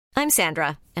I'm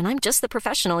Sandra, and I'm just the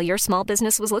professional your small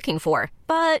business was looking for.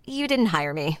 But you didn't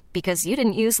hire me because you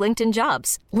didn't use LinkedIn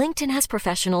Jobs. LinkedIn has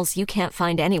professionals you can't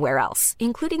find anywhere else,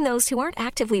 including those who aren't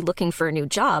actively looking for a new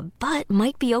job, but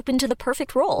might be open to the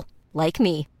perfect role, like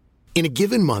me. In a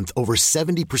given month, over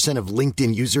 70% of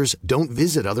LinkedIn users don't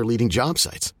visit other leading job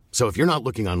sites. So if you're not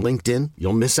looking on LinkedIn,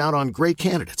 you'll miss out on great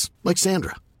candidates like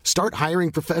Sandra. Start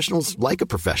hiring professionals like a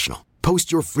professional.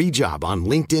 Post your free job on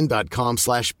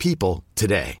linkedin.com/people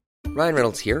today. Ryan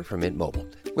Reynolds here from Mint Mobile.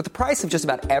 With the price of just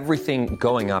about everything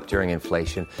going up during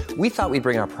inflation, we thought we'd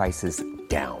bring our prices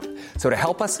down. So to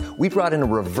help us, we brought in a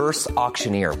reverse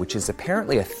auctioneer, which is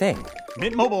apparently a thing.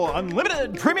 Mint Mobile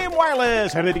Unlimited Premium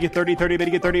Wireless. How to get 30, 30, bit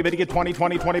to get 30, bit to get 20,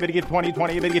 20, 20, bit to get 20,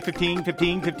 20, bit to get 15,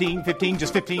 15, 15, 15,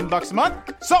 just $15 a month?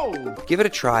 Sold! Give it a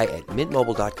try at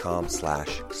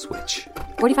mintmobile.com/switch.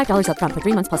 $45 up front for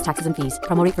 3 months plus taxes and fees.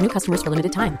 Promo rate for new customers for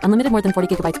limited time. Unlimited more than 40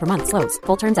 gigabytes per month. Slows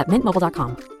full terms at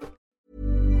mintmobile.com.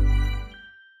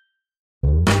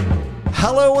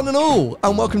 Hello one and all,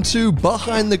 and welcome to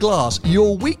Behind the Glass,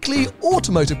 your weekly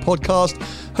automotive podcast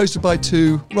hosted by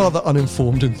two rather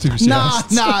uninformed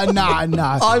enthusiasts. No.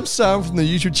 I'm Sam from the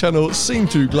YouTube channel Scene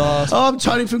 2 Glass. I'm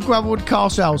Tony from Gravelwood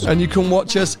Car Sales. And you can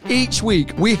watch us each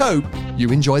week. We hope you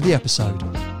enjoy the episode.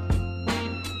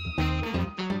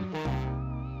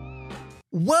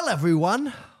 Well,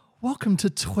 everyone, welcome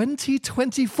to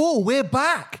 2024. We're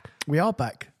back. We are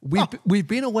back. We've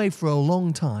been away for a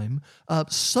long time,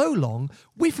 so long,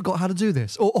 we forgot how to do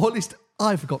this. Or at least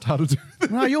I forgot how to do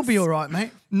this. No, you'll be all right, mate.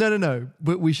 No.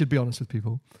 But we should be honest with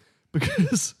people.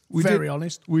 Because we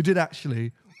did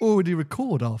actually already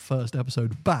record our first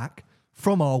episode back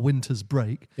from our winter's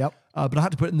break. Yep. But I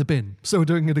had to put it in the bin, so we're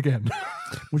doing it again.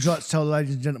 Would you like to tell the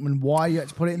ladies and gentlemen why you had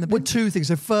to put it in the bin? Well, two things.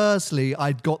 So firstly,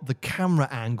 I'd got the camera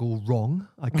angle wrong.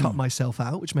 I cut myself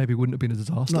out, which maybe wouldn't have been a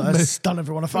disaster. No, that's done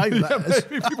everyone a favour.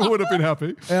 Maybe people would have been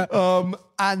happy. Yeah.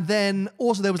 And then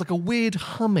also there was like a weird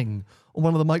humming on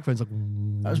one of the microphones. Like,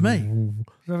 that was me. I was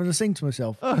having to sing to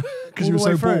myself. Because you were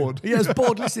so bored. Yeah, I was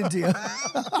bored listening to you. I'm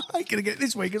going to get it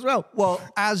this week as well. Well,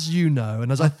 as you know,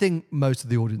 and as I think most of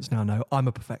the audience now know, I'm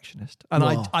a perfectionist. And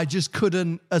I just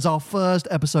couldn't, as our first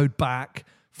episode back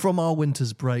from our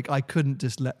winter's break, I couldn't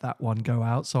just let that one go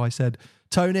out. So I said,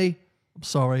 Tony, I'm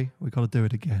sorry, we've got to do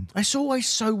it again. It's always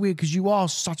so weird because you are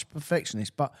such a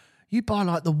perfectionist, but you buy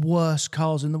like the worst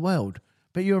cars in the world,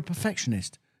 but you're a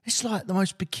perfectionist. It's like the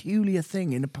most peculiar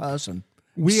thing in a person.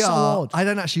 We so are. Odd. I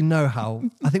don't actually know how.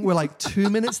 I think we're like 2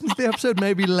 minutes into the episode,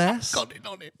 maybe less. Got it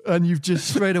on it. And you've just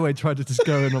straight away tried to just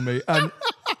go in on me. And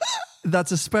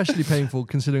that's especially painful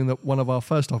considering that one of our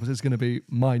first topics is going to be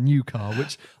my new car,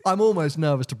 which I'm almost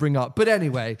nervous to bring up. But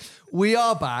anyway, we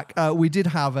are back. We did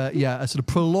have a sort of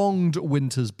prolonged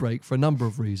winter's break for a number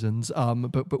of reasons.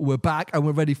 But we're back and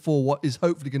we're ready for what is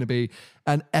hopefully going to be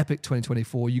an epic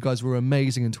 2024. You guys were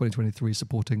amazing in 2023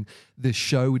 supporting this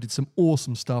show. We did some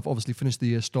awesome stuff. Obviously finished the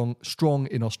year strong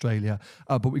in Australia.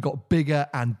 But we got bigger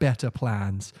and better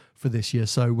plans for this year.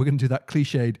 So we're going to do that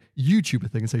cliched YouTuber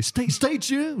thing and say, stay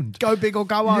tuned. Go big or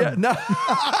go home. Yeah, no.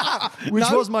 Which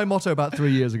was my motto about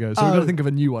 3 years ago. So we've got to think of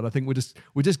a new one. I think we're just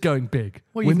going big.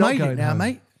 Well, you've made it now, home.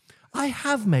 mate. I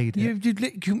have made it.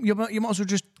 You might as well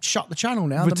just shut the channel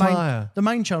now. Retire. The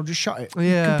main channel, just shut it.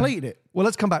 Yeah. You completed it. Well,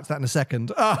 let's come back to that in a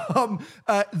second.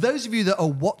 Those of you that are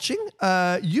watching,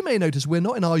 you may notice we're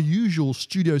not in our usual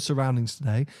studio surroundings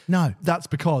today. No. That's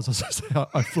because, as I say,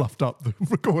 I fluffed up the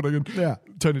recording and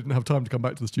Tony didn't have time to come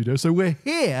back to the studio. So we're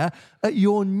here at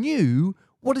your new...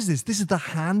 What is this? This is the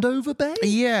handover bay?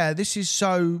 Yeah, this is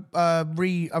so... I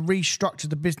restructured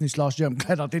the business last year. I'm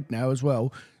glad I did now as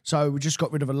well. So we just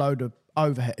got rid of a load of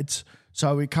overheads.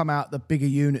 So we come out the bigger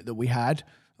unit that we had.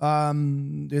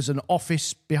 There's an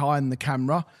office behind the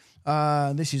camera.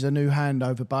 This is a new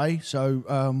handover bay. So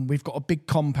we've got a big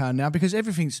compound now because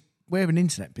we're an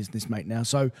internet business, mate, now.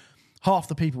 So half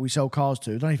the people we sell cars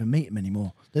to don't even meet them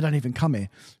anymore. They don't even come here.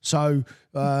 So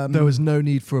there was no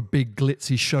need for a big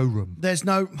glitzy showroom.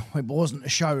 It wasn't a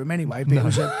showroom anyway, but it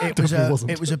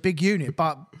was a big unit.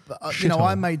 But you know,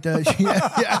 I made the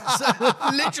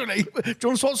literally. Do you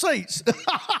want to swap seats?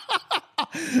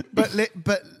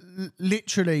 but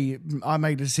literally, I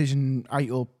made a decision 8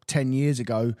 or 10 years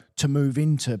ago to move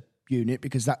into unit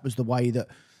because that was the way that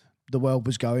the world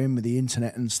was going with the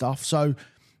internet and stuff. So,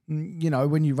 you know,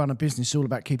 when you run a business, it's all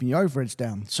about keeping your overheads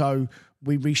down. So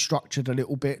we restructured a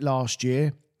little bit last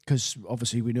year because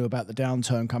obviously we knew about the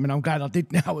downturn coming. I'm glad I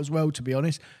did now as well, to be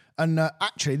honest. And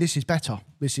actually, this is better.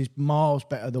 This is miles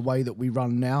better the way that we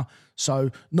run now. So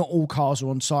not all cars are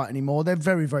on site anymore. They're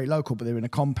very, very local, but they're in a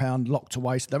compound locked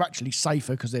away. So they're actually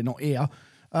safer because they're not here.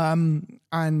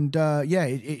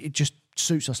 It just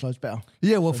suits us loads better.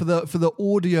 Yeah, well, for the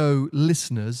audio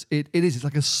listeners, it's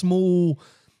like a small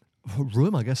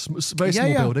room, I guess, very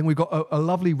small building. We've got a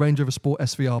lovely Range Rover Sport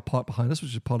SVR parked behind us,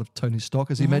 which is part of Tony's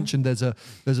stock. As he mentioned, there's a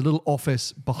little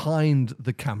office behind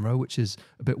the camera, which is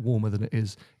a bit warmer than it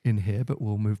is in here, but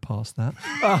we'll move past that.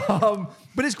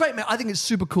 But it's great, man. I think it's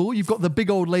super cool. You've got the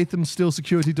big old Latham steel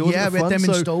security doors at the front. We had them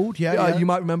installed. Yeah. You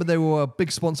might remember they were a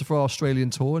big sponsor for our Australian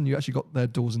tour, and you actually got their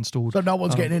doors installed. So no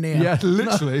one's getting in here. Yeah,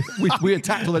 literally. we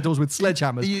attacked all their doors with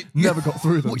sledgehammers. Never got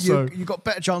through them. You got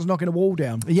better chance knocking a wall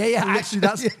down. Yeah. Actually,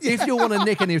 that's if you want to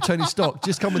nick any of Tony's stock,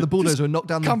 just come with the bulldozer and knock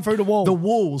down through the wall. The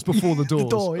walls before the doors. The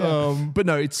door, yeah. But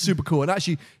no, it's super cool. And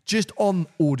actually, just on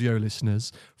audio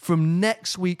listeners, from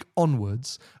next week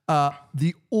onwards,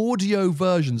 the audio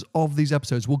versions of these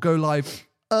episodes will go live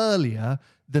earlier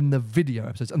than the video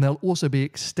episodes, and there'll also be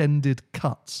extended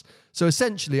cuts. So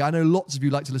essentially, I know lots of you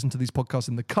like to listen to these podcasts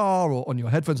in the car or on your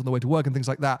headphones on the way to work and things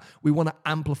like that. We want to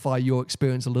amplify your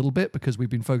experience a little bit because we've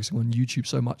been focusing on YouTube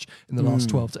so much in the last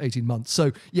 12 to 18 months.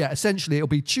 So yeah, essentially it'll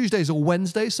be Tuesdays or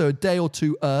Wednesdays, so a day or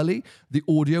two early, the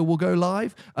audio will go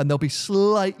live, and there'll be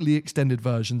slightly extended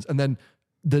versions, and then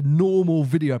the normal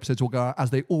video episodes will go out, as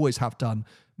they always have done,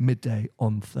 midday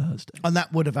on Thursday. And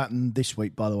that would have happened this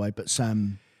week, by the way, but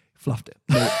Sam fluffed it.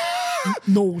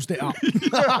 Nosed it up.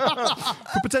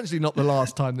 But potentially not the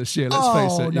last time this year,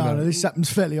 let's face it. No, this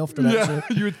happens fairly often, actually.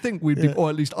 You would think we'd be, or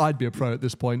at least I'd be a pro at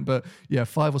this point, but yeah,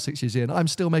 5 or 6 years in, I'm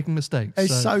still making mistakes.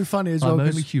 It's so funny as well. I'm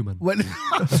only human.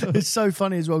 It's so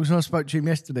funny as well, because when I spoke to him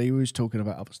yesterday, we was talking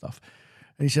about other stuff.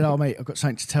 And he said, "Oh, mate, I've got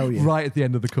something to tell you." Right at the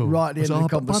end of the call. Right at the end of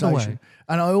the conversation.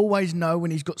 And I always know when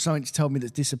he's got something to tell me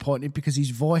that's disappointing, because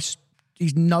his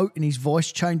note in his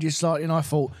voice changes slightly, and I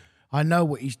thought, I know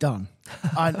what he's done.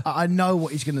 I know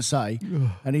what he's going to say.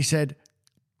 And he said,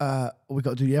 we've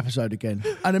got to do the episode again.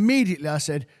 And immediately I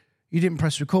said, you didn't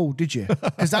press record, did you?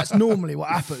 Because that's normally what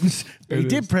happens. But he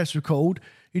did press record.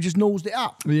 He just nosed it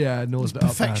up. Yeah, nosed it up.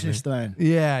 Perfectionist, man.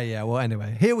 Yeah. Well,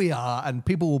 anyway, here we are, and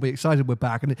people will be excited we're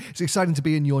back. And it's exciting to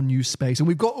be in your new space. And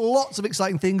we've got lots of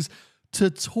exciting things to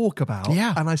talk about.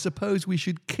 Yeah. And I suppose we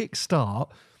should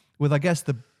kickstart with, I guess,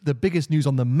 the biggest news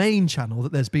on the main channel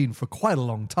that there's been for quite a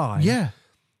long time. Yeah.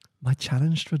 My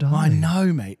challenge Stradale. I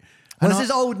know, mate. Well, this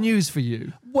is old news for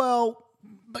you. Well,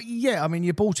 but yeah, I mean,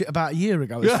 you bought it about a year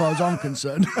ago, as far as I'm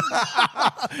concerned.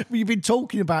 You've been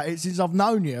talking about it since I've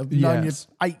known you. I've known you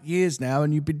 8 years now,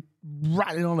 and you've been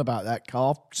rattling on about that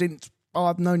car since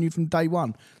I've known you from day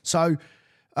one. So,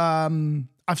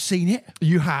 I've seen it.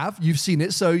 You have. You've seen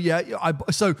it. So, yeah.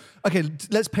 Okay,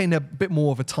 let's paint a bit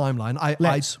more of a timeline.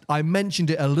 I mentioned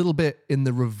it a little bit in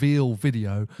the reveal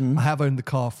video. I have owned the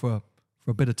car for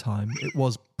a bit of time. It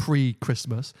was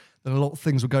pre-Christmas. There were a lot of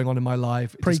things were going on in my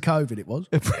life. Pre-COVID it was.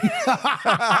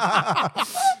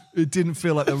 It didn't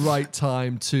feel like the right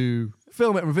time to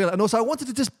film it and reveal it. And also I wanted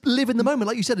to just live in the moment.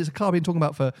 Like you said, it's a car I've been talking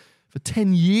about for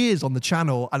 10 years on the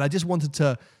channel. And I just wanted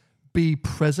to be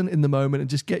present in the moment and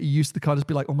just get used to the car. Just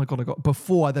be like, oh my God,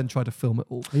 before I then try to film it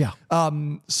all. Yeah.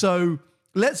 So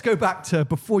let's go back to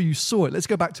before you saw it. Let's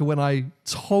go back to when I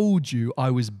told you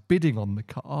I was bidding on the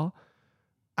car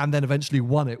and then eventually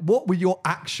won it. What were your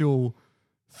actual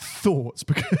thoughts?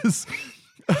 Because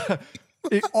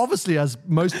it, obviously, as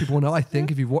most people know, I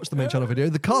think if you've watched the main channel video,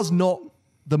 the car's not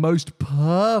the most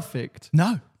perfect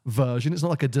version. It's not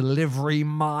like a delivery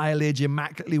mileage,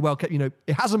 immaculately well kept. You know,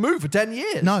 it hasn't moved for 10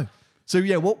 years. No. So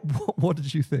yeah, what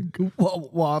did you think?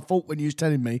 Well, I thought when you was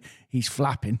telling me he's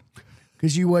flapping,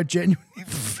 because you were genuinely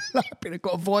flapping. I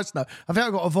got a voice note. I think I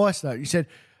got a voice note. You said,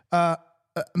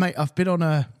 mate, I've been on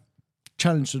a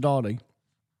challenge Stradale,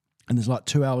 and there's like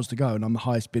 2 hours to go, and I'm the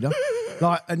highest bidder.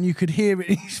 And you could hear it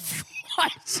in his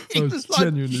voice. He was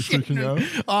genuinely freaking out.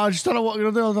 I just don't know what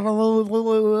I'm going to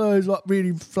do. He's like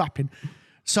really flapping.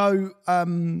 So,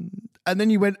 and then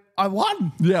you went, I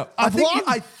won. Yeah. won.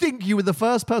 I think you were the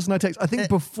first person I texted. I think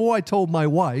before I told my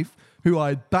wife, who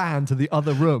I banned to the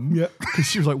other room, because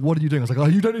she was like, what are you doing? I was like, oh,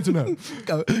 you don't need to know.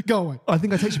 Go away. I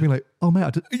think I texted me like, oh, mate,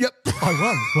 I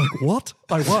won. Like, what?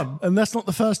 I won. And that's not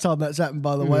the first time that's happened,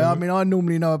 by the way. I mean, I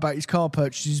normally know about his car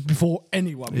purchases before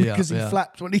anyone, because he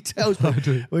flaps when he tells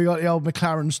me. We got the old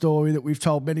McLaren story that we've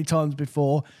told many times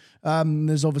before.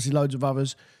 There's obviously loads of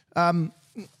others.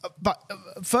 But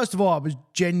first of all, I was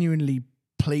genuinely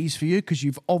pleased for you, because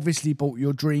you've obviously bought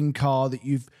your dream car that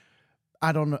you've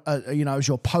had on, as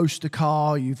your poster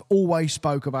car. You've always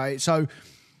spoke about it. So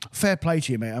fair play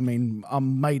to you, mate. I mean,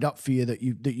 I'm made up for you that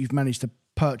you've managed to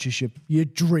purchase your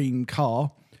dream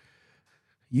car.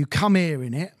 You come here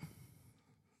in it.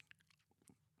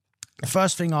 The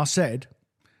first thing I said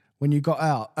when you got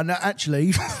out, and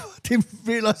actually, didn't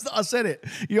realise that I said it.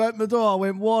 You opened the door, I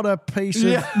went, what a piece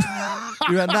of...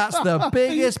 You went, that's the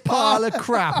biggest pile of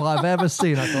crap I've ever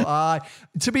seen. I thought,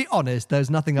 to be honest, there's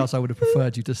nothing else I would have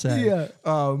preferred you to say. Yeah.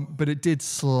 But it did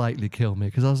slightly kill me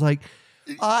because I was like,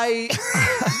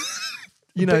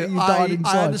 you know,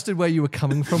 I understood where you were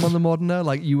coming from on the Modena.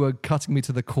 Like, you were cutting me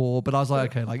to the core, but I was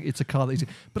like, okay, like, it's a car that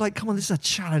but like, come on, this is a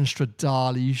challenge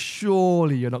Stradale.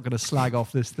 Surely you're not going to slag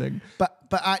off this thing. But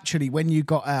actually, when you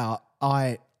got out,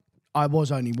 I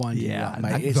was only winding you up,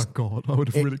 mate. Thank God, I would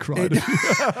have really cried.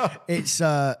 It's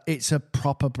a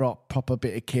proper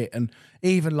bit of kit, and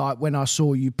even like when I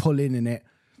saw you pull in it,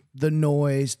 the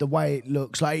noise, the way it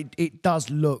looks, like it does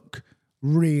look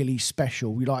really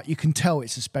special. You can tell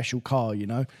it's a special car, you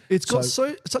know. It's got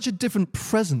such a different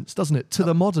presence, doesn't it, to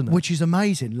the Modena, which is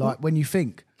amazing. Like when you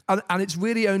think, and it's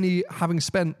really only having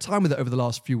spent time with it over the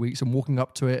last few weeks and walking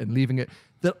up to it and leaving it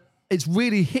that it's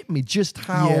really hit me just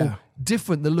how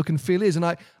different the look and feel is. And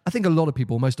I think a lot of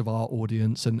people, most of our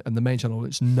audience and the main channel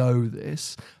audience know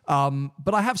this.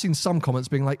 But I have seen some comments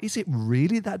being like, is it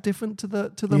really that different to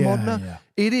the Modena? Yeah.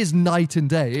 It is night and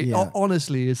day. It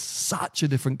honestly is such a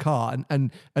different car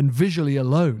and visually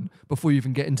alone before you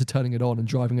even get into turning it on and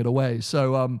driving it away.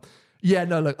 So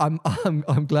look,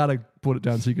 I'm glad I brought it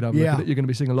down so you can have a look at it. You're going to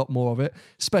be seeing a lot more of it,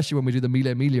 especially when we do the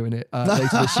Mille Miglia in it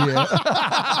later this year.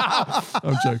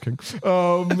 I'm joking.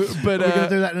 But we're going to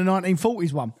do that in the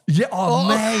 1940s one. Yeah,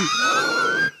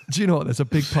 mate. Do you know what? There's a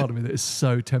big part of me that is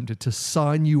so tempted to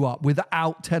sign you up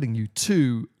without telling you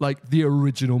to like the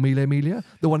original Mille Miglia,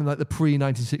 the one in like the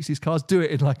pre-1960s cars. Do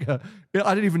it in like I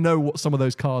don't even know what some of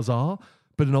those cars are,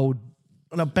 but an old...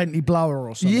 on a Bentley blower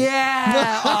or something.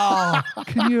 Yeah! Oh,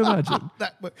 can you imagine?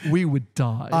 We would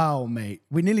die. Oh, mate.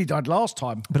 We nearly died last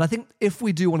time. But I think if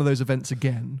we do one of those events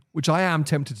again, which I am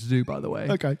tempted to do, by the way.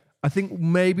 Okay. I think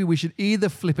maybe we should either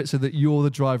flip it so that you're the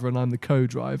driver and I'm the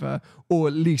co-driver, or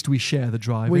at least we share the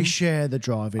driving. We share the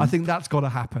driving. I think that's got to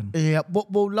happen. Yeah.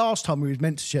 Well, last time we was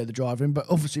meant to share the driving, but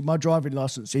obviously my driving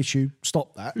licence issue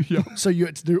stopped that. Yeah. So you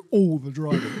had to do all the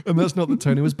driving. And that's not that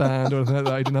Tony was banned or anything like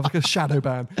that. He didn't have like a shadow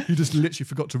ban. He just literally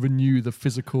forgot to renew the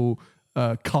physical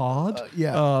card.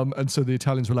 And so the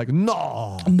Italians were like,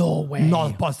 no way.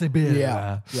 Not possible.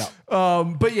 Yeah.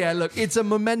 But yeah, look, it's a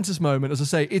momentous moment. As I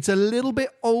say, it's a little bit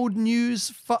old news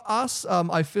for us.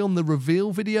 I filmed the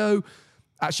reveal video.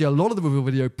 Actually, a lot of the reveal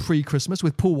video pre-Christmas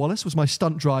with Paul Wallace was my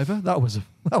stunt driver. That was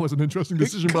an interesting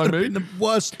decision by me. The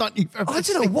worst stunt you've ever seen. I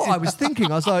don't know what I was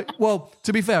thinking. I was like, well,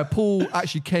 to be fair, Paul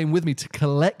actually came with me to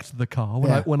collect the car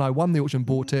when I won the auction,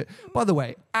 bought it. By the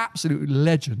way, absolute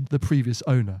legend, the previous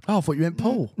owner. Oh, I thought you meant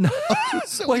Paul. No.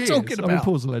 That's what we're talking about. I mean,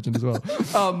 Paul's a legend as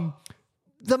well.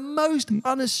 The most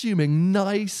unassuming,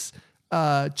 nice,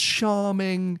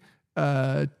 charming,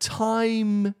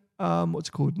 time... what's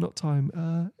it called? Not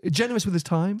time. Generous with his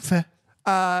time. Fair.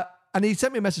 And he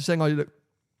sent me a message saying, "Oh, look,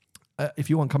 if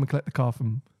you want, come and collect the car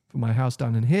from my house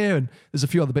down in here, and there's a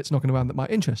few other bits knocking around that might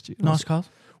interest you." Nice cars.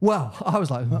 Well, I was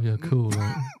like, "Oh yeah, cool."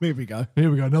 Right. Here we go.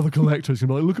 Another collector. He's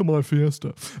gonna be like, "Look at my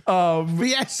Fiesta."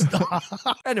 Fiesta.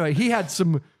 Anyway, he had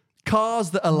some cars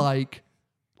that are like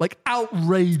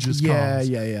outrageous cars.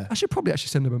 Yeah. I should probably actually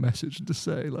send him a message and just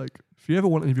say, like, if you ever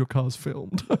want any of your cars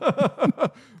filmed,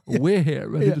 we're here,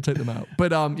 ready to take them out.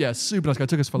 But super nice guy.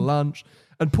 Took us for lunch.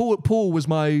 And Paul was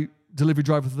my delivery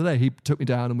driver for the day. He took me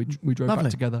down and we drove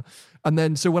back together. And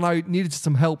then, so when I needed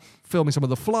some help filming some of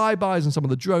the flybys and some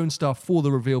of the drone stuff for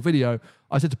the reveal video,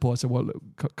 I said to Paul, I said, well, look,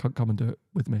 come and do it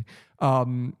with me. But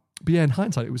yeah, in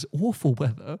hindsight, it was awful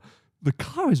weather. The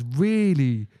car is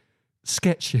really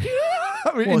sketchy.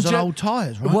 I mean, was it old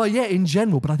tyres, right? Well, yeah, in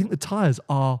general, but I think the tyres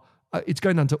are... it's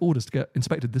going down to orders to get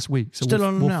inspected this week, so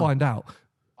we'll find out.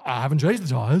 I haven't changed the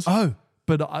tyres. Oh.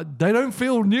 But they don't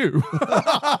feel new.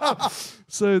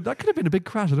 So that could have been a big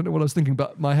crash. I don't know what I was thinking,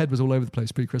 but my head was all over the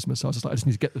place pre-Christmas, so I was just like, I just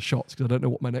need to get the shots because I don't know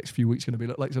what my next few weeks are going to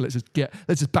be like. So let's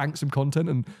just bank some content.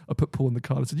 And I put Paul in the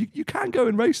car and said, you can go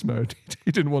in race mode.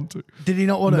 He didn't want to. Did he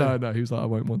not want to? No, he was like, I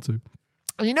won't want to.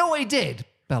 And you know what he did?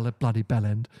 Bloody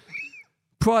bellend.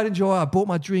 Pride and joy, I bought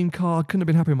my dream car, couldn't have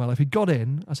been happier in my life. He got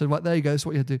in, I said, right, there you go, that's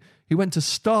what you had to do. He went to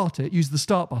start it, used the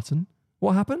start button.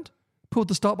 What happened? Pulled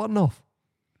the start button off.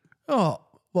 Oh,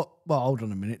 well, hold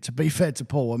on a minute. To be fair to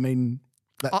Paul, I mean,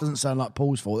 that doesn't sound like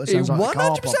Paul's fault. That sounds like the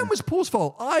car 100% was Paul's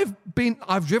fault. I've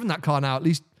driven that car now at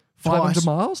least 500 Twice.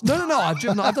 miles. No, I've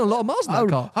done a lot of miles in that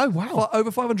car. Oh, wow.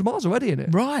 Over 500 miles already in it.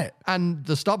 Right. And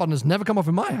the start button has never come off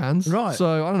in my hands. Right.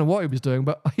 So I don't know what he was doing,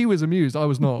 but he was amused. I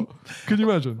was not. Can you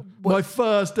imagine? My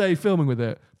first day filming with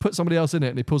it, put somebody else in it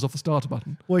and he pulls off the starter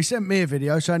button. Well, he sent me a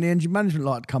video saying the engine management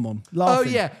light had come on. Laughing.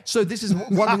 Oh, yeah. So this is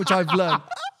one thing which I've learned.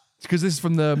 because this is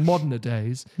from the moderner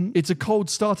days. It's a cold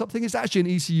startup thing. It's actually an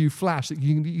ECU flash that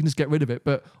you can just get rid of it.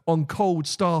 But on cold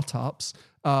startups,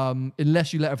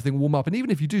 unless you let everything warm up, and even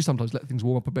if you do sometimes let things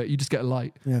warm up a bit, you just get a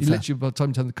light. Yeah, you literally, by the time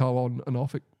you turn the car on and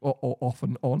off, or off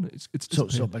and on, it's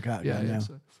sort of back out again. Yeah.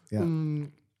 Yeah. So,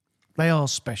 They are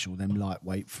special, them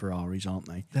lightweight Ferraris, aren't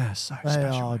they? they're so They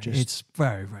special. are mate. just- It's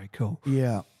very, very cool.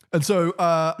 Yeah. And so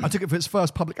I took it for its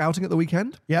first public outing at the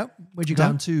weekend. Yeah. Where'd you go?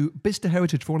 Down to Bicester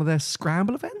Heritage for one of their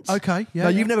scramble events. Okay, yeah, Now,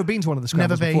 yeah. you've never been to one of the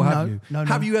scrambles Never before, been, have no. you? No.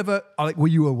 Have you ever, were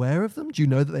you aware of them? Do you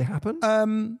know that they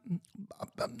happen?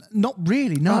 Not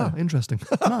really, no. Ah, interesting.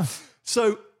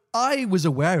 So I was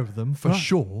aware of them for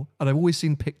sure, and I've always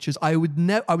seen pictures. I was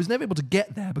never able to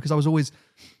get there because I was always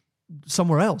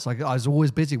somewhere else. I was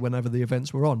always busy whenever the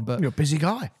events were on. But You're a busy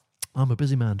guy. I'm a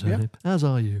busy man, Tony. As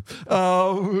are you.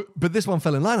 But this one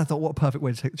fell in line. I thought, what a perfect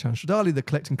way to take the challenge. Stradale, the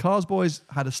Collecting Cars boys,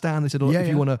 had a stand. They said, if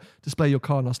you want to display your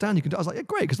car on our stand, you can do it. I was like, yeah,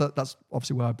 great, because that's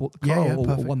obviously where I bought the car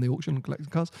or won the auction, Collecting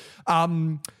Cars.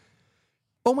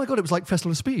 Oh my God, it was like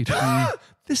Festival of Speed.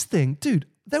 This thing, dude,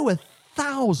 there were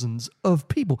thousands of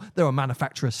people. There were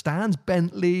manufacturer stands,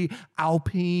 Bentley,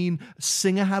 Alpine,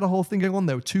 Singer had a whole thing going on.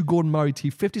 There were 2 Gordon Murray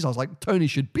T50s. I was like, Tony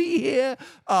should be here.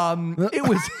 It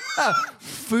was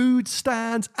food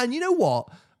stands. And you know what?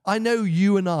 I know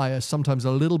you and I are sometimes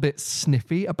a little bit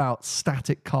sniffy about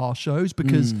static car shows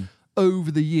because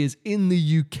over the years in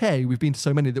the UK, we've been to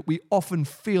so many that we often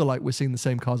feel like we're seeing the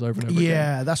same cars over and over again.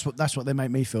 Yeah, that's what they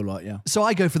make me feel like, yeah. So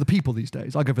I go for the people these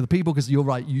days. I go for the people because you're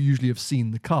right, you usually have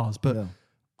seen the cars. But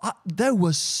there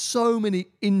were so many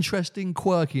interesting,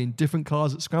 quirky and different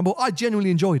cars at Scramble. I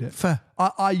genuinely enjoyed it. Fair.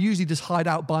 I usually just hide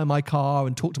out by my car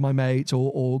and talk to my mates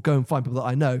or go and find people that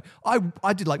I know.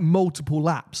 I did like multiple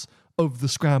laps of the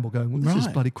Scramble going, well, this is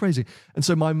bloody crazy. And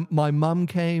so my mum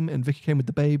came and Vicky came with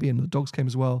the baby and the dogs came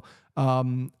as well.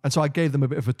 And so I gave them a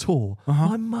bit of a tour.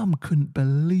 My mum couldn't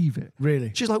believe it.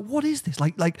 Really? She's like, what is this?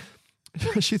 Like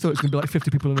she thought it was going to be like 50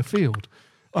 people in a field.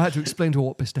 I had to explain to her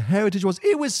what Bicester Heritage was.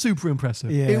 It was super impressive.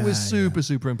 It was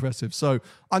super impressive. So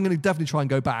I'm going to definitely try and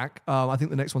go back. I think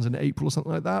the next one's in April or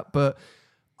something like that. But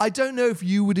I don't know if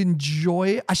you would enjoy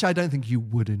it. Actually, I don't think you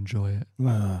would enjoy it.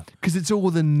 Because it's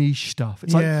all the niche stuff.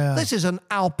 It's like, this is an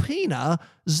Alpina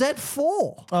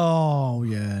Z4. Oh,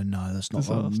 yeah, no, that's not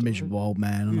a miserable old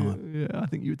man. Yeah, I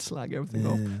think you would slag everything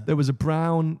off. There was a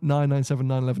brown 997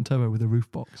 911 Turbo with a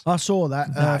roof box. I saw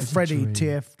that. Freddie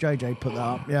TFJJ put that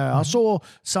up. Yeah, I saw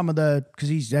some of because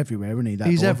he's everywhere, isn't he?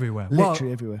 He's boy? everywhere.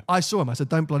 Literally everywhere. I saw him. I said,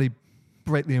 don't bloody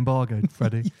break the embargo,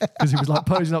 Freddie. Because he was like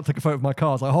posing up to take a photo of my car.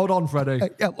 I was like, hold on, Freddie.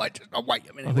 Yeah, wait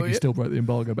a minute. I think he still broke the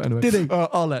embargo, but anyway. Did he?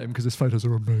 I'll let him because his photos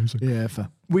are amazing. Yeah, fair.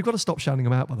 We've got to stop shouting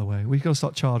him out, by the way. We've got to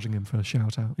start charging him for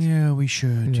shout outs. Yeah, we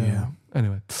should, yeah.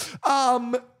 Anyway.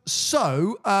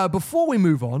 So, before we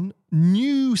move on,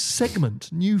 new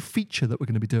segment, new feature that we're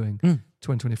going to be doing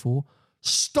 2024,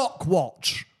 Stock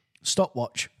Watch.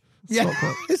 Stopwatch. Yeah,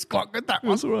 Stopwatch. it's quite good, that one.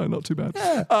 That's all right, not too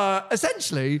bad.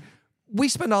 Essentially, we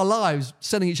spend our lives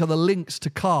sending each other links to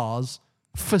cars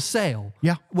for sale.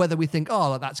 Yeah. Whether we think,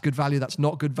 oh, that's good value, that's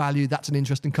not good value, that's an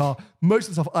interesting car. Most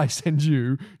of the stuff I send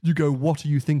you, you go, what are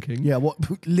you thinking? Yeah,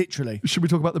 literally. Should we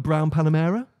talk about the brown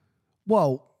Panamera?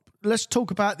 Well, let's talk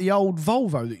about the old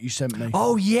Volvo that you sent me.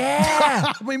 Oh,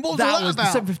 yeah. I mean, what was that that was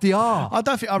about? the 750R. I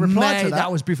don't think I replied to that.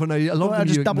 That was beautiful. No, a lot Well, of I them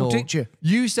just you ignore. double-ticked you.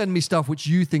 You send me stuff which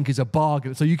you think is a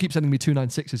bargain. So you keep sending me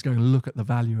 296s going, look at the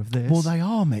value of this. Well, they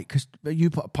are, mate, because you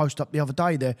put a post up the other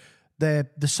day. They're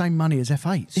the same money as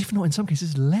F8s. If not, in some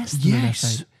cases, less than an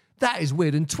F8. That is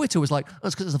weird. And Twitter was like,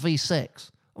 that's because it's a V6.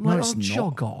 I'm like, it's not.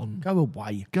 jog on. Go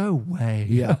away. Go away.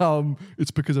 Yeah.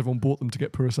 It's because everyone bought them to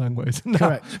get Purosangues.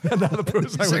 Correct. Now the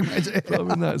Purosangues. I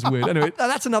mean, that is weird. Anyway,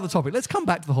 that's another topic. Let's come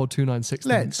back to the whole 296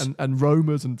 thing and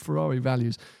Romas and Ferrari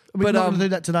values. We're not going to do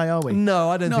that today, are we? No,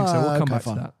 I don't think so. We'll come back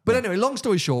fine. to that. But anyway, long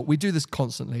story short, we do this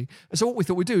constantly. And so what we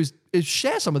thought we'd do is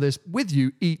share some of this with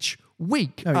you each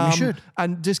week. Oh, you should.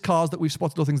 And just cars that we've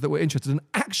spotted or things that we're interested in.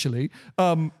 Actually,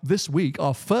 this week,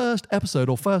 our first episode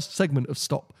or first segment of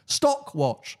Stock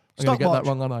Watch. I'm going to get that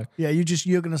wrong, aren't I? Yeah,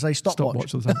 you're going to say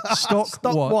stopwatch.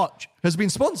 Stockwatch has been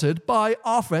sponsored by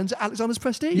our friends at Alexander's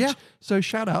Prestige. Yeah. So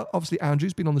shout out, obviously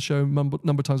Andrew's been on the show a number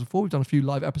of times before. We've done a few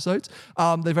live episodes.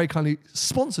 They very kindly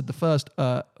sponsored the first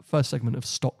segment of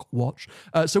Stockwatch.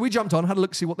 So we jumped on, had a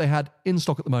look, see what they had in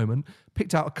stock at the moment,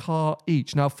 picked out a car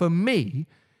each. Now for me,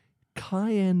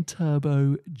 Cayenne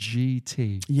Turbo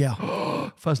GT. Yeah.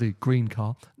 Firstly, green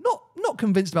car. Not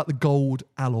convinced about the gold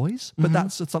alloys, but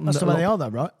that's something That's that the way they are, though,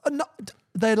 right?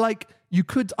 they're like,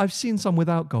 I've seen some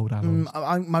without gold alloys.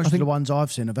 Most of the ones I've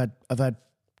seen have had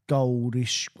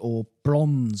goldish or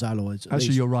bronze alloys. At Actually,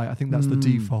 least. you're right. I think that's the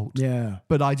default. Yeah.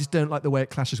 But I just don't like the way it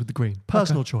clashes with the green.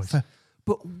 Personal choice. fair.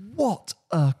 But what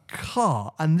a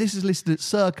car. And this is listed at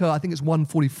circa, I think it's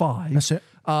 145. That's it.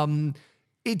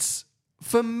 It's,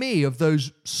 for me, of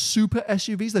those super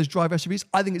SUVs, those drive SUVs,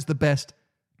 I think it's the best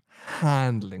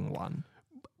handling one.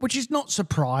 Which is not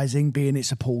surprising, being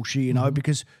it's a Porsche, you know,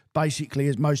 because basically,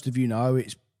 as most of you know,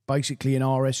 it's basically an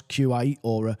RS Q8,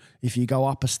 or if you go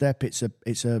up a step, it's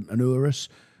an Urus.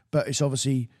 But it's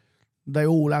obviously, they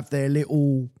all have their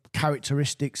little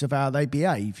characteristics of how they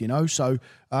behave, you know. So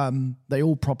they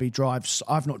all probably drive.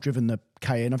 I've not driven the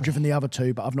Cayenne. I've driven the other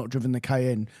two, but I've not driven the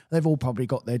Cayenne. They've all probably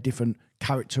got their different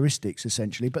characteristics,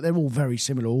 essentially, but they're all very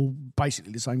similar, all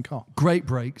basically the same car. Great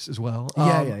brakes as well.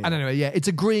 Yeah. And anyway, it's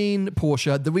a green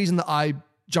Porsche. The reason that I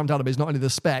jumped out of it is not only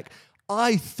the spec.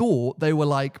 I thought they were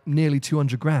like nearly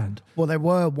 200 grand. Well, they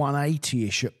were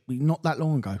 180-ish not that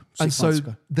long ago. And 6 months so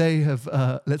ago. they have,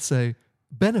 let's say,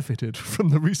 benefited from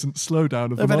the recent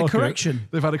slowdown of the market. They've had a correction.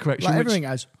 They've had a correction, Like which everything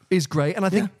has. is great. And I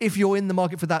think if you're in the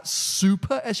market for that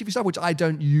super SUV style, which I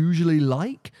don't usually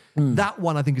like, that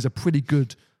one I think is a pretty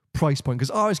good price point,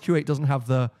 because RSQ8 doesn't have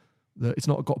the it's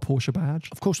not got a Porsche badge.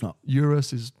 Of course not.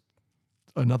 Urus is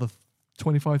another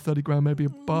 25, 30 grand maybe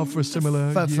above for a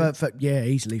similar year.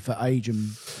 Easily for age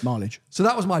and mileage. So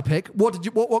that was my pick.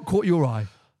 What caught your eye?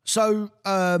 So,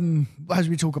 as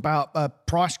we talk about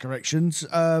price corrections, it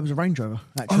was a Range Rover,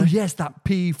 actually. Oh, yes, that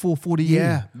P440E.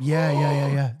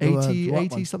 Yeah.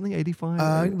 80 something,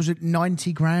 85? Was it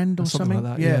 90 grand or Something something?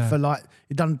 like that, yeah. For like,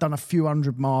 it done a few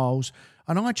hundred miles.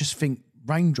 And I just think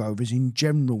Range Rovers in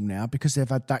general now, because they've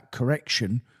had that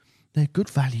correction, they're good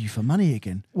value for money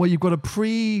again. Well, you've got a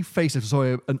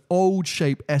pre-facelift, an old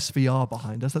shape SVR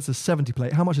behind us. That's a 70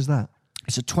 plate. How much is that?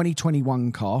 It's a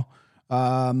 2021 car.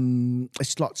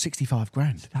 It's like 65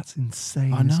 grand. That's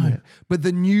insane, I know. isn't it? But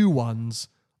the new ones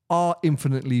are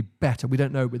infinitely better. We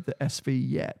don't know with the SV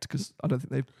yet, because I don't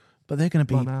think they've... But they're going to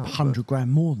be run out, 100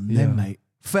 grand more than them, mate.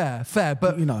 Fair.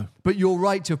 But You know. but you're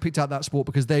right to have picked out that Sport,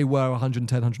 because they were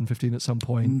 110, 115 at some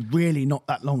point. Really not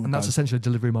that long ago. And that's essentially a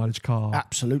delivery mileage car.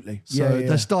 Absolutely. So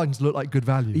they're starting to look like good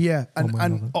value. Yeah, one way or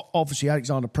and another. obviously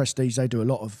Alexander Prestige, they do a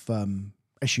lot of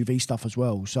SUV stuff as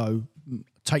well. So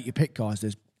take your pick, guys.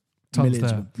 There's Tons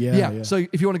millions there. of them. Yeah. So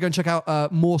if you want to go and check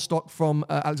out more stock from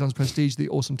Alexander's Prestige, the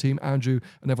awesome team, Andrew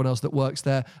and everyone else that works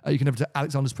there, you can head over to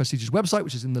Alexander's Prestige's website,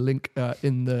 which is in the link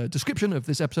in the description of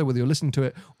this episode, whether you're listening to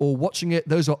it or watching it.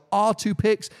 Those are our two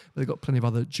picks, but they've got plenty of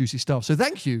other juicy stuff. So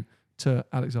thank you to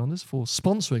Alexander's for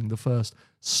sponsoring the first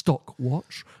Stock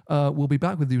Watch. We'll be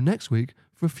back with you next week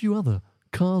for a few other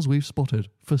cars we've spotted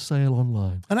for sale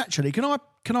online. And actually, can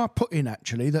I put in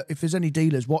actually that if there's any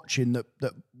dealers watching that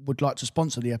would like to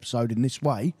sponsor the episode in this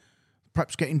way,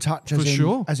 perhaps get in touch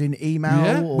as in email.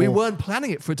 Yeah, or, we weren't planning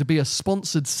it for it to be a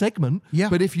sponsored segment. Yeah.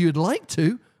 But if you'd like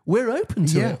to, we're open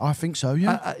to it. Yeah, I think so.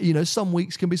 Yeah. Some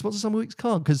weeks can be sponsored, some weeks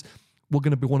can't, because we're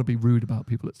going to want to be rude about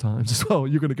people at times as well.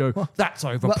 You're going to go, that's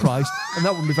overpriced, and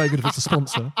that wouldn't be very good if it's a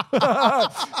sponsor.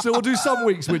 So we'll do some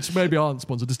weeks which maybe aren't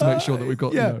sponsored, just to make sure that we've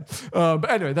got, but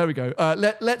anyway, there we go.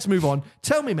 Let's move on.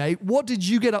 Tell me, mate, what did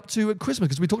you get up to at Christmas?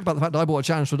 Because we talked about the fact that I bought a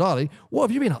Challenge Stradale. What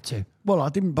have you been up to? Well, I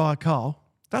didn't buy a car.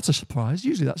 That's a surprise.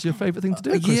 Usually that's your favourite thing to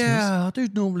do at Christmas. Yeah,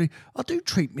 I do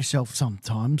treat myself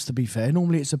sometimes, to be fair.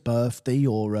 Normally it's a birthday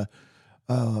or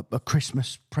a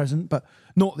Christmas present, but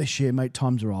not this year, mate.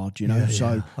 Times are hard, you know.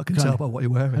 So I can tell by what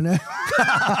you're wearing.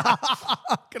 I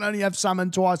can only have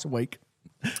salmon twice a week.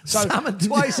 So, salmon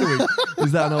twice a week.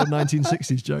 Is that an old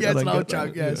 1960s joke? Yeah, it's an old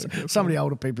joke. That. Yes. Okay, Some of the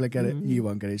older people will get it. You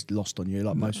won't get it. It's lost on you,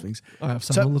 like most things. I have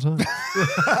salmon all the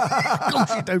time. Of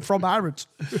course you do, from Harrods.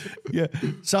 Yeah.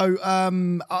 So I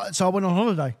went on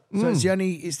holiday. So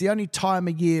it's the only time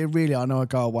of year really I know I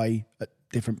go away at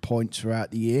different points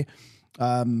throughout the year.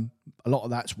 A lot of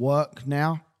that's work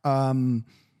now.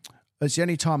 It's the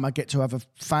only time I get to have a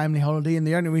family holiday, and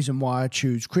the only reason why I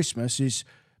choose Christmas is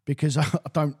because I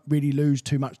don't really lose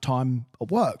too much time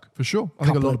at work. For sure. I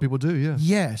think a lot of people do, yeah.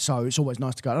 Yeah, so it's always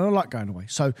nice to go. And I like going away.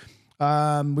 So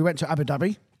we went to Abu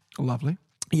Dhabi. Lovely.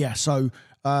 Yeah, so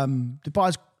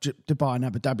Dubai and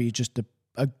Abu Dhabi is just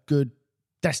a good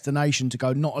destination to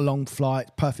go. Not a long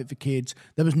flight, perfect for kids.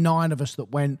 There was 9 of us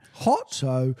that went. Hot?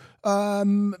 So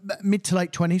mid to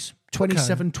late 20s,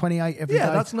 27, 28 every day. Yeah,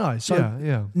 that's nice. So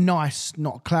yeah. nice,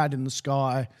 not a cloud in the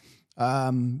sky.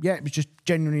 It was just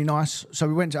genuinely nice. So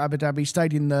we went to Abu Dhabi,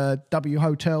 stayed in the W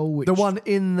Hotel. Which, The one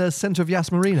in the centre of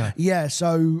Yas Marina. Yeah,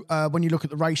 so when you look at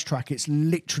the racetrack, it's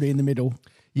literally in the middle.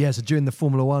 Yeah, so during the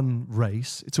Formula One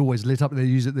race, it's always lit up. They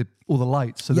use all the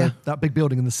lights. So Yeah. that big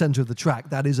building in the centre of the track,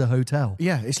 that is a hotel.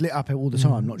 Yeah, it's lit up all the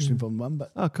time, not just in Formula One,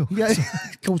 but... Oh, cool. Yeah,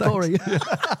 cool story.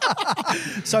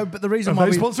 So, but the reason why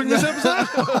Are they sponsoring this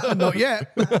episode? Not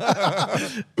yet.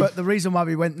 But the reason why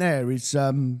we went there is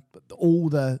all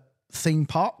the theme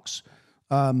parks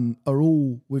are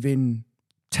all within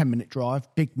 10-minute drive,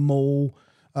 big mall.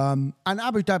 And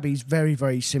Abu Dhabi is very,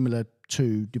 very similar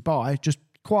to Dubai, just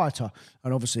quieter.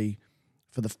 And obviously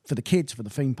for the kids, for the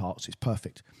theme parks, it's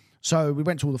perfect. So we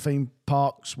went to all the theme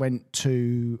parks, went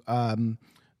to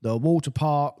the water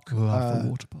park. Love the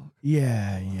water park.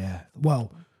 Yeah.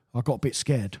 Well, I got a bit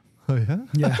scared. Oh,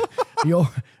 yeah? Yeah.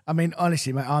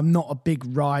 Honestly, mate, I'm not a big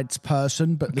rides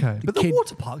person, but the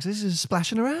water parks, this is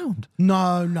splashing around.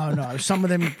 No. Some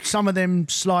of them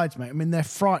slides, mate. I mean, they're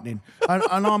frightening. And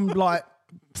I'm like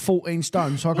 14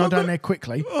 stone, so I go down there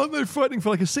quickly. Aren't they frightening for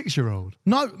like a 6-year-old?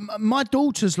 No, my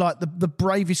daughter's like the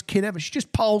bravest kid ever. She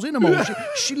just piles in them all.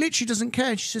 She literally doesn't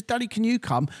care. She says, Daddy, can you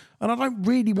come? And I don't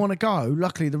really want to go.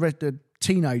 Luckily, the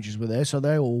teenagers were there, so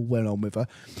they all went on with her.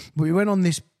 But we went on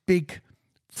this big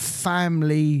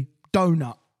family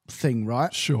donut thing,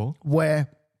 right? Sure. Where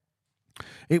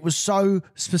it was so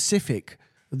specific.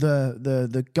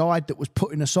 The guide that was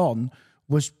putting us on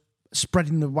was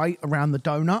spreading the weight around the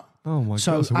donut. Oh my God!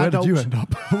 So where did you end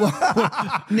up?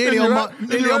 nearly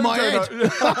on my head.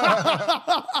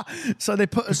 So they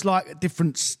put us like at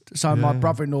different. So my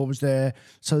brother-in-law was there.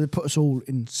 So they put us all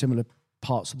in similar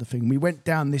parts of the thing. We went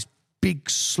down this big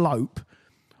slope,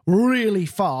 really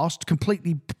fast,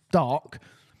 completely dark.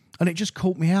 And it just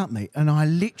caught me out, mate. And I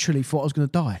literally thought I was going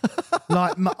to die.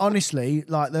 Honestly,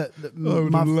 like I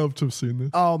would have loved to have seen this.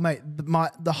 Oh, mate,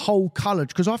 the whole colour,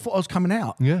 because I thought I was coming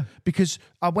out. Yeah. Because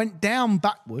I went down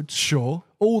backwards. Sure.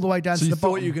 All the way down So to you the thought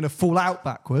bottom. you were going to fall out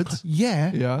backwards?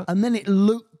 Yeah. Yeah. And then it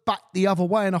looped back the other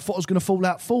way, and I thought I was going to fall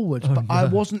out forward. But I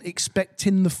wasn't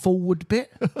expecting the forward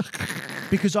bit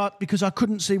because I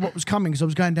couldn't see what was coming because I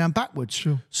was going down backwards.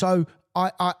 Sure. So I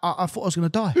thought I was going to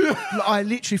die. I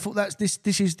literally thought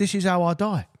this is how I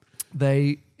die.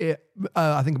 I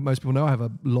think most people know I have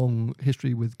a long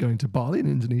history with going to Bali in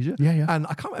Indonesia. Yeah. And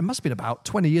it must have been about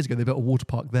 20 years ago, they built a water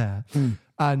park there.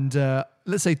 And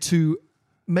let's say to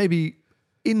maybe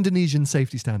Indonesian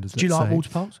safety standards. Do you like water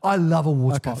parks? I love a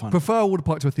water park. Fine. Prefer a water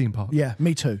park to a theme park. Yeah,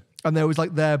 me too. And there was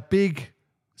like their big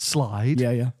slide.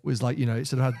 Yeah. Was like, it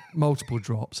sort of had multiple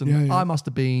drops. And I must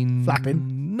have been...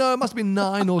 Flapping? No, it must have been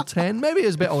 9 or 10. Maybe it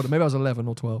was a bit older. Maybe I was 11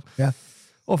 or 12. Yeah.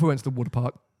 Off we went to the water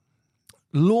park.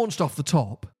 Launched off the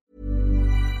top.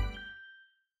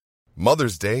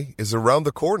 Mother's Day is around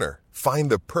the corner.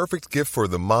 Find the perfect gift for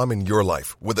the mom in your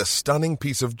life with a stunning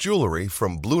piece of jewelry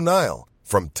from Blue Nile.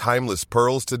 From timeless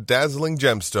pearls to dazzling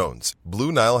gemstones,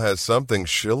 Blue Nile has something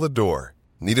she'll adore.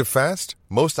 Need it fast?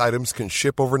 Most items can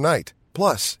ship overnight.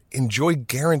 Plus, enjoy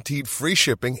guaranteed free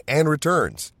shipping and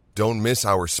returns. Don't miss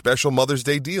our special Mother's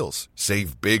Day deals.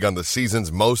 Save big on the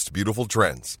season's most beautiful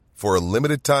trends. For a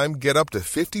limited time, get up to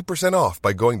 50% off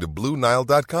by going to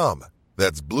BlueNile.com.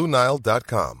 That's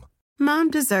BlueNile.com.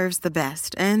 Mom deserves the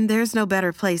best, and there's no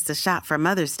better place to shop for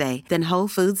Mother's Day than Whole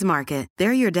Foods Market.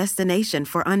 They're your destination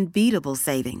for unbeatable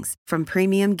savings, from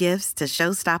premium gifts to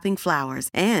show-stopping flowers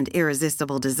and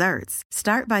irresistible desserts.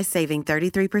 Start by saving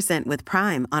 33% with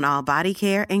Prime on all body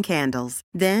care and candles.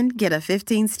 Then get a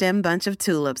 15-stem bunch of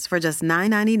tulips for just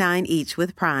 $9.99 each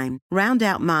with Prime. Round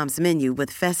out Mom's menu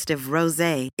with festive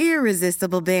rosé,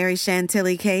 irresistible berry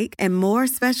chantilly cake, and more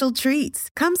special treats.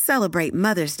 Come celebrate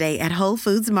Mother's Day at Whole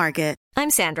Foods Market. I'm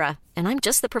Sandra, and I'm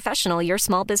just the professional your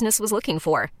small business was looking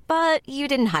for. But you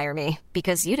didn't hire me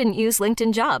because you didn't use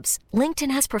LinkedIn Jobs.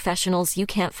 LinkedIn has professionals you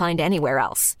can't find anywhere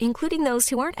else, including those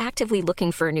who aren't actively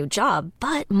looking for a new job,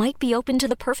 but might be open to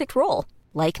the perfect role,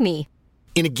 like me.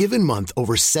 In a given month,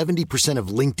 over 70% of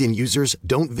LinkedIn users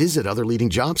don't visit other leading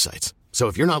job sites. So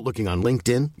if you're not looking on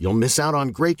LinkedIn, you'll miss out on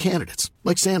great candidates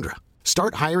like Sandra.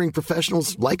 Start hiring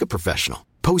professionals like a professional.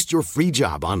 Post your free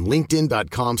job on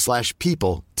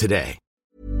linkedin.com/people today.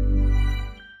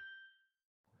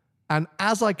 And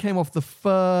as I came off the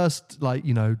first,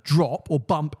 drop or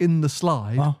bump in the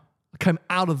slide, I came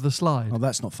out of the slide. Oh,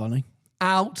 that's not funny.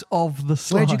 Out of the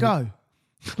slide. Where'd you go?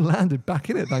 Landed back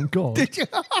in it, thank God. Did you?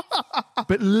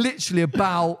 But literally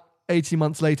about 18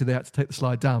 months later, they had to take the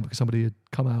slide down because somebody had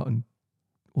come out and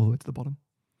all the way to the bottom.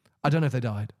 I don't know if they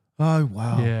died. Oh,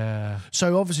 wow. Yeah.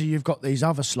 So obviously you've got these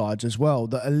other slides as well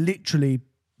that are literally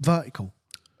vertical.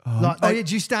 Yeah,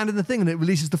 do you stand in the thing and it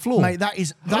releases the floor? Mate, that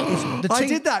is I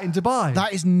did that in Dubai.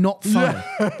 That is not funny.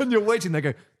 Yeah. And you're waiting, they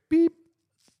go beep,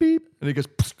 beep, and it goes.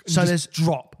 So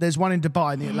there's one in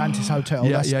Dubai in the Atlantis Hotel.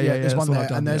 Yeah. There's one there,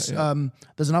 done, and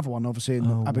there's another one obviously in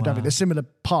Abu Dhabi. There's similar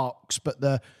parks, but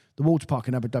the water park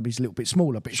in Abu Dhabi is a little bit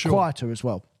smaller, but it's quieter as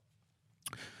well.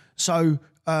 So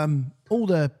all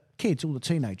the kids, all the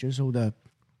teenagers,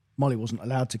 Molly wasn't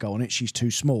allowed to go on it. She's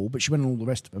too small, but she went on all the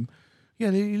rest of them.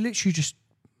 Yeah, they literally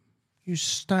you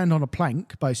stand on a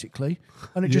plank basically,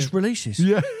 and it just releases.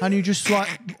 Yeah, and you just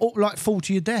fall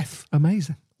to your death.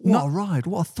 Amazing. What a ride!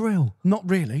 What a thrill! Not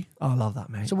really. I love that,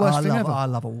 mate. It's the worst thing ever. I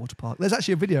love a water park. There's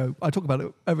actually a video, I talk about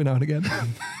it every now and again,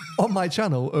 on my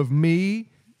channel of me,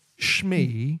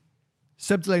 Shmee,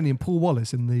 Seb Delaney and Paul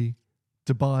Wallace in the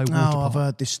Dubai water park. I've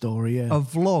heard this story, yeah. A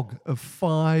vlog of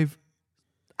 5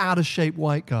 out-of-shape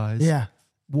white guys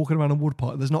walking around a water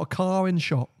park. There's not a car in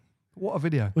shot. What a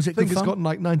video. Was it I think good it's fun? got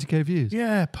like 90k views.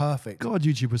 Yeah, perfect. God,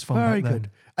 YouTube was fun Very back then.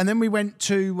 good. And then we went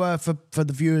to, for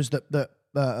the viewers that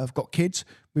have got kids,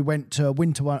 we went to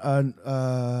Warner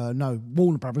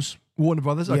Brothers. Warner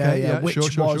Brothers, okay, yeah, which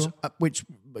sure. Which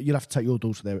you'll have to take your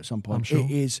daughter there at some point. I'm sure.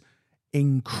 It is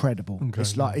incredible. Okay,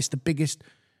 It's the biggest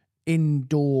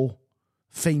indoor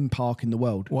theme park in the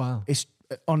world. Wow. It's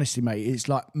honestly, mate, it's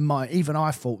like even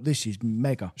I thought this is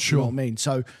mega. Sure. You know what I mean?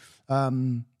 So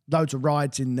loads of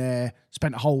rides in there,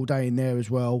 spent a whole day in there as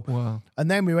well. Wow.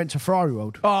 And then we went to Ferrari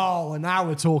World. Oh, and now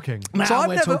we're talking. Now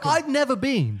I've never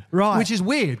been. Right. Which is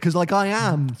weird, because like I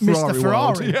am Mr.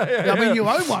 Ferrari. Yeah. I mean, you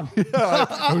own one. Yes,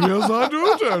 I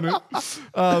do, Tony.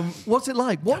 What's it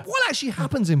like? What actually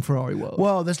happens in Ferrari World?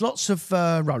 Well, there's lots of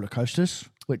roller coasters,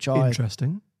 which I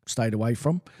Interesting. stayed away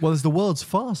from. Well, there's the world's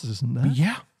fastest, isn't there?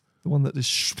 Yeah. The one that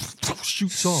just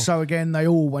shoots off. So again, they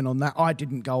all went on that. I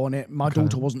didn't go on it. My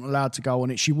daughter wasn't allowed to go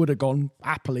on it. She would have gone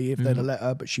happily if they'd have let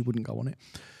her, but she wouldn't go on it.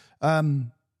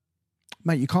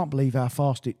 Mate, you can't believe how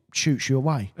fast it shoots you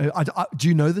away. Do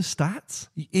you know the stats?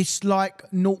 It's like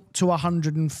 0 to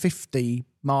 150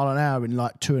 mile an hour in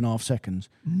like 2.5 seconds.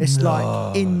 It's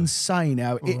like insane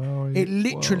how it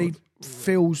literally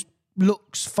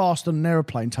looks faster than an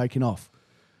aeroplane taking off.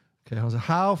 Okay, so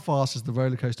how fast is the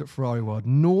roller coaster at Ferrari World?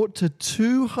 0 to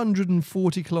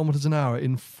 240 kilometers an hour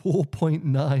in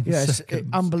 4.9 seconds.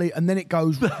 Unbelievable. And then it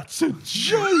goes. That's a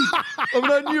joke. I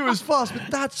mean, I knew it was fast, but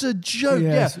that's a joke.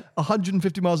 Yes. Yeah,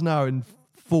 150 miles an hour in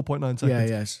 4.9 seconds. Yeah,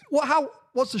 yes.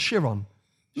 What's the Chiron?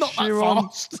 Not Chiron?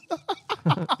 that fast.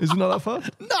 Is it not that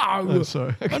fast? No. Oh,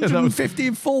 sorry. Okay, 150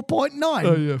 in 4.9.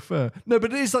 Oh, yeah, fair. No,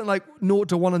 but it is something like 0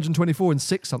 to 124 in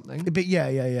 6 something. But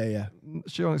yeah.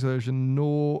 Chiron acceleration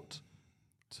 0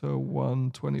 to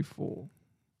 124.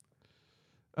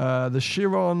 The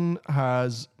Chiron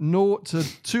has 0 to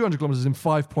 200 kilometers in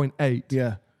 5.8.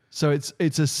 Yeah. So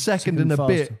it's a second and a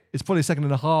faster. bit. It's probably a second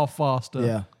and a half faster.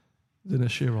 Yeah. Than a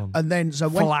Chiron. And then so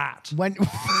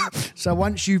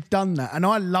once you've done that, and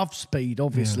I love speed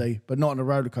obviously, but not on a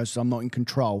roller coaster, I'm not in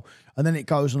control. And then it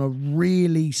goes on a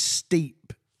really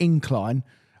steep incline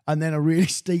and then a really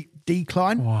steep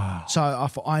decline. Wow. So I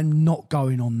thought, I'm not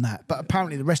going on that. But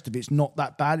apparently the rest of it's not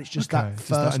that bad. It's just that first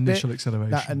that initial bit, acceleration.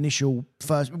 That initial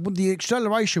first. The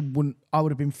acceleration I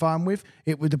would have been fine with.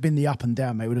 It would have been the up and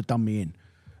down, mate. It would have done me in.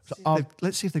 So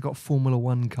let's see if they've got Formula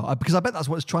One car. Because I bet that's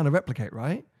what it's trying to replicate,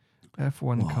 right?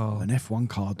 F1 car. An F1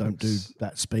 car don't do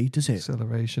that speed, does it?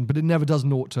 Acceleration. But it never does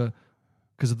 0 to,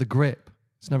 because of the grip.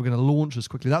 It's never going to launch as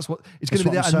quickly. It's going to be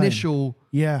that initial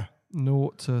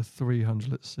 0 to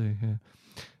 300. Let's see here.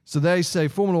 So they say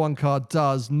Formula One car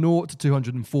does 0 to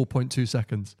 200 in 4.2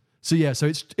 seconds. So yeah, so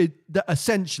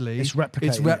essentially it's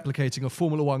replicating a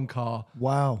Formula One car.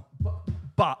 Wow.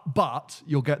 But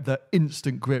you'll get the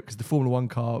instant grip because the Formula One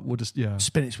car will just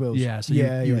spin its wheels. Yeah, so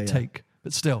you would take.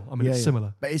 But still, I mean, it's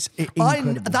similar. But it's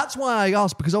incredible. That's why I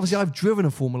asked, because obviously I've driven a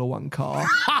Formula One car.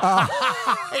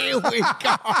 Here we go.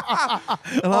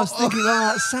 And I was thinking,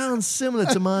 that sounds similar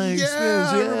to my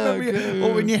experience.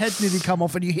 Or when your head nearly come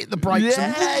off and you hit the brakes.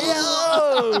 What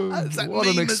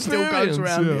an experience. Still goes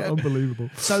around. Unbelievable.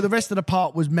 So the rest of the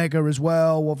park was mega as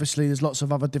well. Obviously, there's lots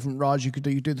of other different rides you could do.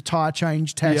 You do the tyre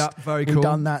change test. Yeah, very cool. We've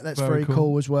done that. That's very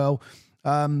cool as well.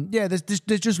 There's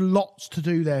just lots to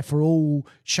do there for all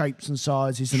shapes and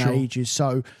sizes and ages.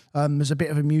 So there's a bit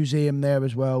of a museum there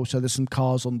as well. So there's some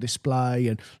cars on display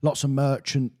and lots of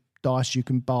merchandise you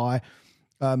can buy.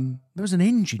 There's an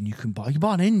engine you can buy. You can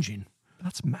buy an engine.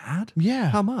 That's mad. Yeah.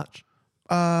 How much?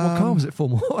 What car was it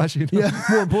for? Actually,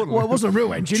 more importantly. Well, it wasn't a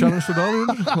real engine. Challenge Stradale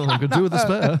engine? I could do with the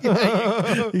spare.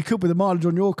 You could with the mileage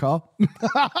on your car.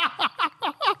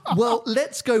 Well,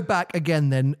 let's go back again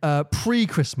then,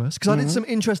 pre-Christmas, because I did some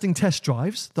interesting test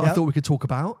drives that I thought we could talk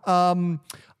about.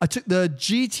 I took the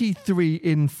GT3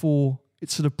 in for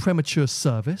its sort of premature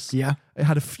service. Yeah. It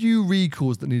had a few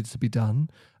recalls that needed to be done.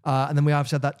 And then we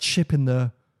obviously had that chip in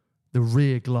the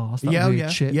rear glass, that rear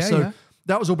chip. So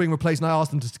that was all being replaced, and I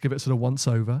asked them just to give it sort of once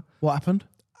over. What happened?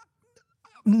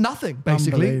 Nothing,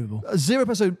 basically. Unbelievable.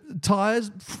 0%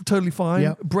 tyres, totally fine.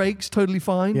 Yep. Brakes, totally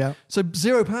fine. Yep. So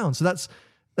 £0. So that's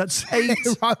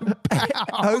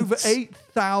over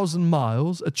 8,000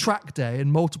 miles, a track day,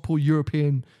 and multiple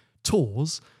European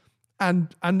tours,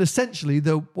 and essentially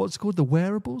the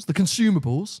wearables, the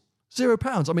consumables,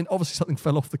 £0. I mean, obviously something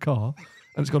fell off the car,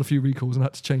 and it's got a few recalls, and I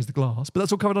had to change the glass, but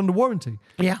that's all covered under warranty.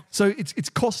 Yeah. So it's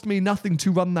cost me nothing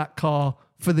to run that car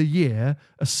for the year,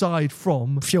 aside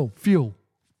from fuel.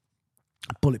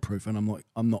 Bulletproof, and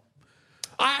I'm not.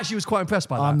 I actually was quite impressed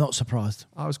by that. I'm not surprised.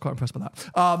 I was quite impressed by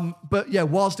that. But yeah,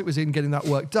 whilst it was in getting that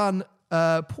work done,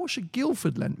 Porsche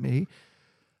Guildford lent me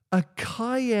a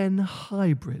Cayenne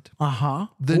Hybrid.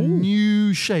 The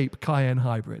new shape Cayenne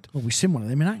Hybrid. Well, we've seen one of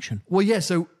them in action. Well, yeah.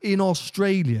 So in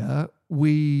Australia,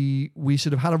 we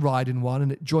sort of had a ride in one,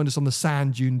 and it joined us on the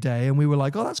sand dune day, and we were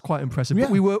like, "Oh, that's quite impressive." Yeah.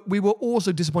 But we were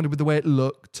also disappointed with the way it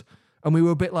looked, and we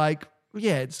were a bit like,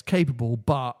 "Yeah, it's capable,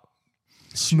 but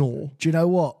snore." Do you know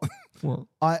what? What?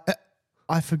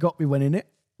 I forgot we went in it.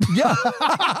 Yeah.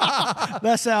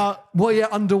 That's our... Well, yeah,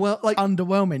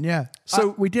 underwhelming, yeah.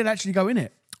 So we did actually go in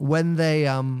it. When they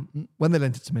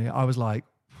lent it to me, I was like,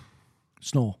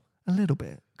 snore. A little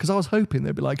bit. Because I was hoping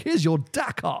they'd be like, here's your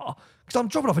Dakar. Because I'm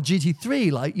dropping off a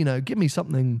GT3, give me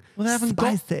something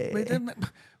spicy.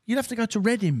 You'd have to go to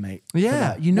Reading, mate.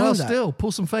 Yeah. That. Still,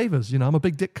 pull some favours. I'm a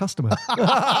big dick customer.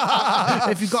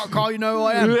 If you've got a car, you know who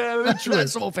I am. Yeah, literally. That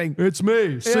sort of thing. It's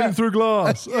me, seeing through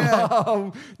glass. Yeah.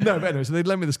 No, but anyway, so they'd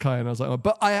lent me this Cayenne, and I was like, oh.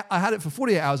 But I had it for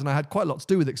 48 hours, and I had quite a lot to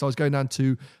do with it, because I was going down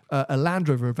to a Land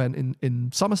Rover event in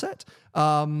Somerset. So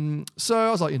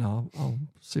I was like, I'll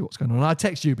see what's going on. And I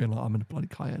text you being like, I'm in a bloody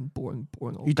Cayenne, boring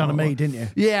old You done a car. me, didn't you?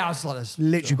 Yeah, I was like, this.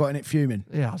 Literally got in it fuming.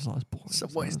 Yeah, I was like, it's boring. So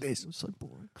what is this? It was so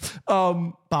boring.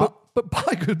 But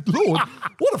by good Lord,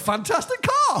 what a fantastic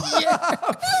car!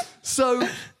 Yeah. So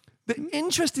the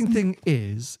interesting thing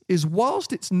is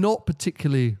whilst it's not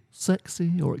particularly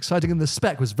sexy or exciting, and the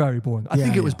spec was very boring. I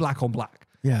think it was black on black.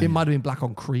 Yeah, it might have been black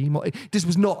on cream. This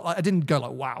was not. I didn't go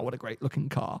like, wow, what a great looking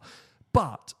car.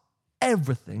 But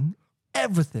everything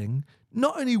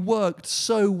not only worked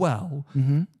so well,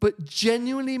 but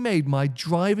genuinely made my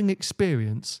driving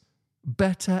experience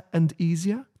better and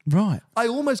easier. Right. I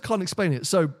almost can't explain it.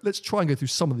 So let's try and go through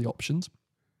some of the options.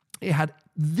 It had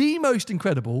the most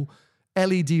incredible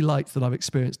LED lights that I've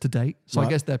experienced to date. So I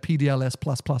guess they're PDLS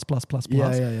plus.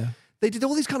 Yeah. They did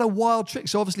all these kind of wild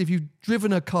tricks. So obviously, if you've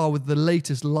driven a car with the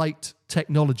latest light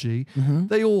technology,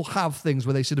 they all have things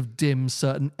where they sort of dim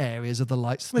certain areas of the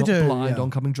lights, not blind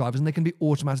oncoming drivers, and they can be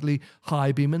automatically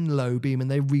high beam and low beam, and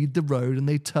they read the road, and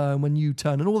they turn when you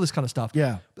turn, and all this kind of stuff.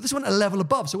 Yeah. But this went a level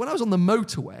above. So when I was on the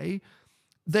motorway,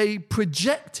 they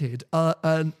projected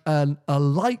a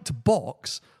light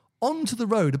box onto the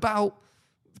road about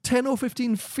 10 or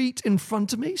 15 feet in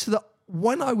front of me, so that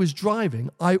when I was driving,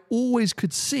 I always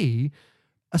could see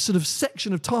a sort of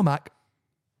section of tarmac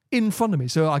in front of me.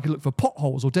 So I could look for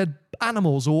potholes or dead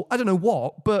animals or I don't know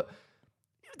what, but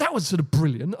that was sort of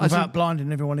brilliant. Without blinding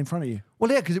everyone in front of you.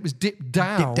 Well, yeah, because it was dipped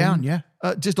down.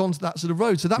 Just onto that sort of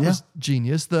road. So that was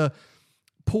genius. The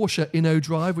Porsche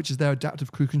InnoDrive, which is their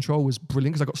adaptive cruise control, was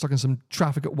brilliant because I got stuck in some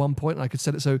traffic at one point and I could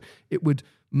set it so it would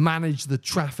manage the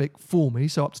traffic for me.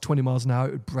 So up to 20 miles an hour,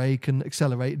 it would brake and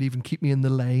accelerate and even keep me in the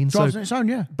lane. Drives so on its own,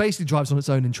 yeah. Basically drives on its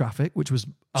own in traffic, which was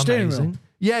Steering amazing. wheel.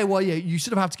 Yeah, well, yeah, you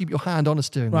sort of have to keep your hand on a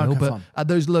steering wheel, okay, but fine. at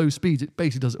those low speeds, it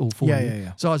basically does it all for you.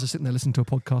 Yeah. So I was just sitting there listening to a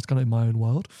podcast kind of in my own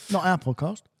world. Not our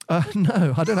podcast.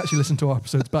 No, I don't actually listen to our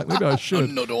episodes back. Maybe I should.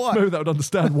 Nor do I. Maybe that would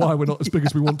understand why we're not as big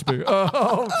as we want to be.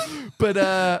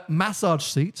 But massage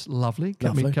seats, lovely.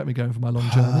 Kept me going for my long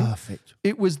journey. Perfect.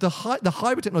 It was the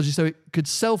hybrid technology, so it could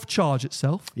self-charge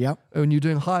itself. Yep. When you're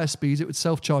doing higher speeds, it would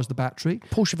self-charge the battery.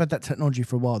 Porsche have had that technology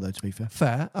for a while, though, to be fair.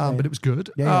 Fair, but it was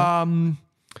good. Yeah.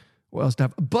 What else do I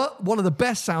have? But one of the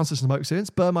best sound systems I've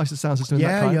experienced, Burmeister sound system in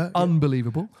that kind.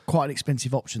 Unbelievable. Quite an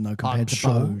expensive option, though, compared to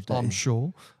Bose. I'm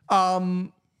sure.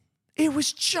 It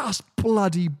was just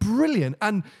bloody brilliant.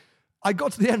 And I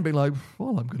got to the end being like,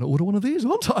 well, I'm going to order one of these,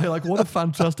 aren't I? Like, what a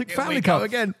fantastic family car.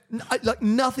 Again. Like,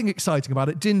 nothing exciting about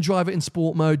it. Didn't drive it in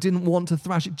sport mode. Didn't want to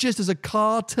thrash it. Just as a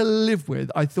car to live with,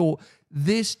 I thought,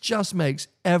 this just makes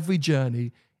every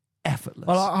journey effortless.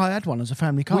 Well, I had one as a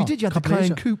family car. We did. You had the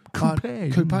Cayenne Coupe.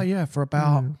 Coupe, yeah, for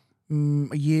about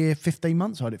a year, 15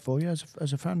 months I had it for,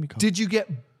 as a family car. Did you get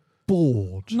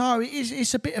bored. No,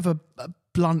 it's a bit of a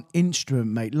blunt instrument,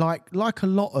 mate. Like a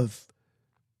lot of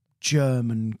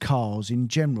German cars in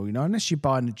general, you know, unless you're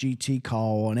buying a GT car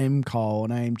or an M car or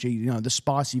an AMG, you know, the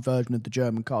spicy version of the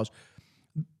German cars,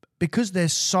 because they're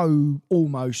so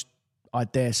almost, I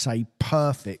dare say,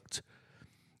 perfect,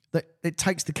 that it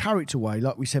takes the character away,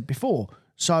 like we said before.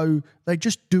 So they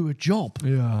just do a job.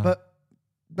 Yeah. But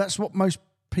that's what most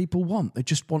people want. They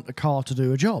just want a car to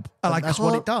do a job. And that's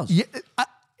what it does. Yeah,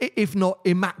 if not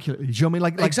immaculately. Do you know what I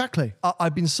mean? Like exactly.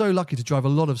 I've been so lucky to drive a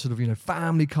lot of sort of, you know,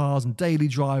 family cars and daily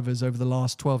drivers over the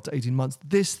last 12 to 18 months.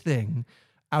 This thing,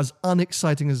 as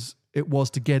unexciting as it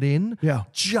was to get in,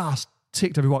 just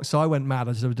ticked every box. So I went mad.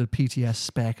 I did a PTS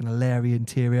spec and a Larry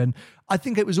interior. And I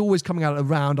think it was always coming out at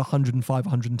around 105,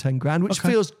 110 grand, which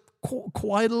feels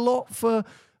quite a lot for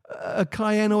a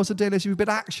Cayenne or a Stradale SUV. But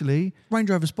actually... Range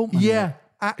Rover Sport Manual. Yeah.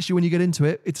 Actually, when you get into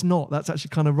it, it's not. That's actually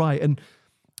kind of right. And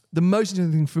the most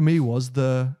interesting thing for me was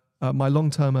my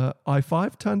long-term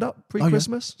i5 turned up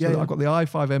pre-Christmas. Yeah. So I've got the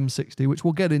i5 M60, which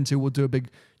we'll get into. We'll do a big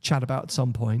chat about at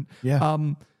some point. Yeah.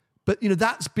 But, you know,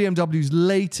 that's BMW's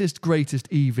latest, greatest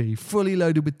EV, fully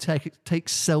loaded with tech. It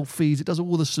takes selfies. It does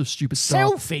all the sort of stupid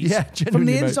stuff. Selfies? Yeah, From the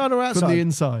genuinely, inside or outside? From the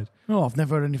inside. Oh, I've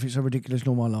never heard anything so ridiculous in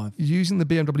all my life. Using the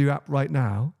BMW app right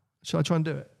now, shall I try and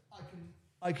do it?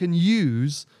 I can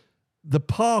use the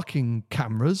parking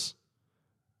cameras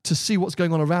to see what's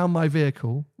going on around my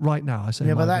vehicle right now. I say,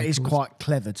 yeah, but that is quite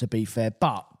clever, to be fair.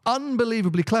 But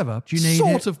unbelievably clever. Do you need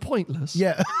sort of pointless.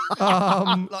 Yeah,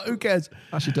 like, who cares?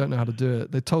 I actually don't know how to do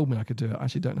it. They told me I could do it. I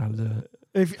actually don't know how to do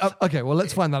it. Okay, well,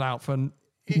 let's find that out for.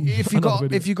 If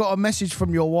you got a message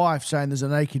from your wife saying there's a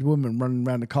naked woman running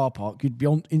around the car park, you'd be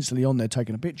instantly on there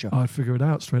taking a picture. I'd figure it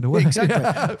out straight away. Exactly.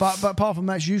 Yeah. But apart from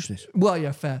that, it's useless. Well,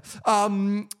 yeah, fair.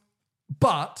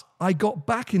 But I got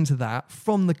back into that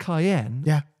from the Cayenne.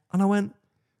 Yeah. And I went,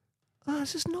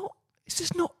 it's just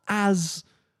not as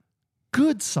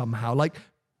good somehow. Like,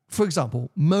 for example,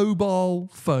 mobile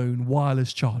phone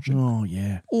wireless charging. Oh,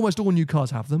 yeah. Almost all new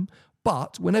cars have them.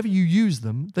 But whenever you use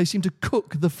them, they seem to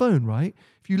cook the phone, right?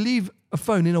 If you leave a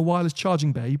phone in a wireless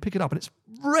charging bay, you pick it up and it's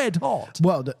red hot.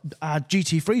 Well,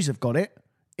 GT3s have got it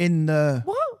in the...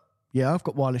 What? Yeah, I've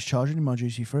got wireless charging in my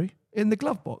GT3. In the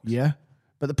glove box? Yeah.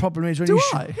 But the problem is when do you...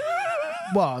 I?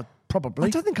 Well, probably. I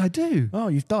don't think I do. Oh,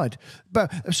 you've died.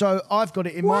 But so I've got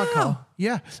it in my car.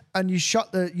 Yeah. And you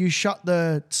shut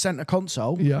the center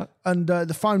console. Yeah. And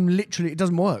the phone literally, it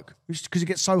doesn't work because it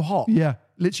gets so hot. Yeah.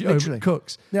 Literally.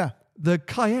 Cooks. Yeah. The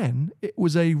Cayenne, it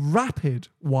was a rapid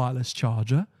wireless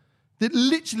charger that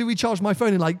literally recharged my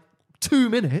phone in like 2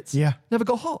 minutes. Yeah. Never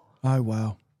got hot. Oh,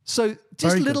 wow. So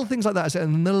just little things like that.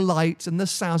 And the lights and the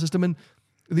sound system. And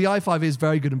the i5 is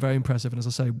very good and very impressive. And as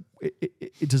I say,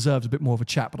 it deserves a bit more of a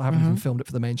chat, but I haven't even filmed it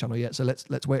for the main channel yet. So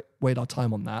let's wait our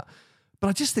time on that. But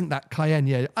I just think that Cayenne,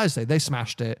 yeah, I say they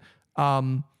smashed it.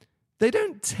 They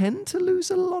don't tend to lose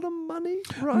a lot of money,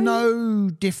 right? No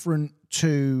different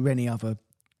to any other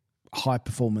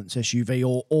high-performance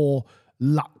SUV or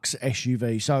luxe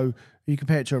SUV. So you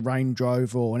compare it to a Range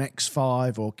Rover or an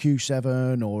X5 or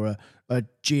Q7 or a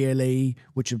GLE,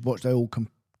 which is what they all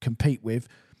compete with.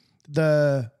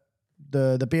 The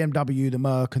BMW, the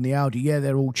Merc and the Audi, yeah,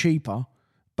 they're all cheaper,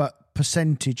 but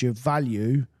percentage of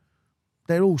value,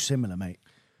 they're all similar, mate.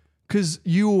 Because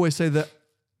you always say that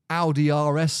Audi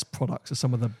RS products are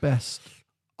some of the best,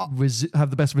 have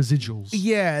the best residuals.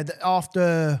 Yeah,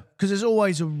 because there's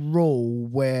always a rule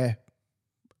where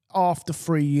after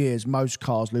 3 years, most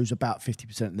cars lose about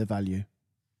 50% of their value,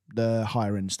 the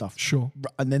higher end stuff. Sure.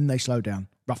 And then they slow down,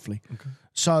 roughly. Okay.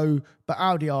 So, but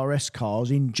Audi RS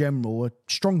cars in general are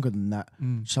stronger than that.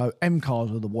 So M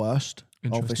cars are the worst,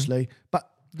 obviously. But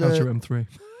how's your M3?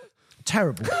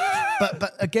 Terrible.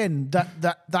 But again,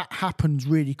 that happens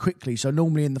really quickly. So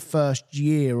normally in the first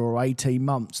year or 18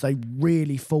 months, they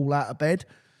really fall out of bed.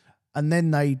 And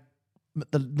then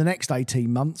the next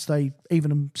 18 months, they even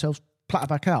themselves platter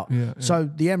back out. Yeah. So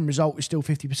the end result is still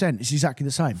 50%. It's exactly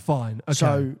the same. Fine. Okay.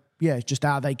 So yeah, it's just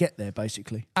how they get there,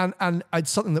 basically. And it's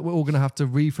something that we're all going to have to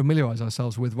re-familiarise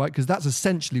ourselves with, right? Because that's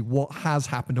essentially what has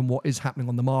happened and what is happening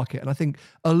on the market. And I think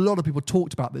a lot of people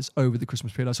talked about this over the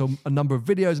Christmas period. I saw a number of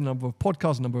videos, a number of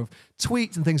podcasts, a number of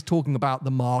tweets and things talking about the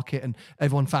market, and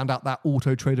everyone found out that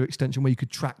Auto Trader extension where you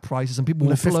could track prices, and people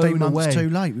were blown 15 months away.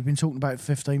 too late. We've been talking about it for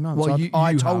 15 months. Well,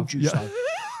 I told you so.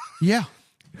 Yeah.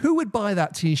 Who would buy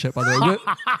that T-shirt, by the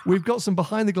way? We've got some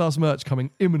behind the glass merch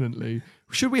coming imminently.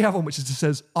 Should we have one which just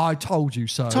says, I told you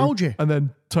so? Told you. And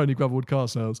then Tony Gravelwood car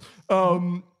sales.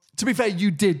 To be fair,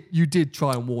 you did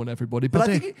try and warn everybody. But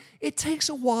I think it takes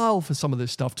a while for some of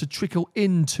this stuff to trickle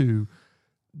into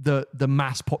the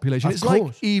mass population. Of It's course.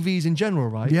 like EVs in general,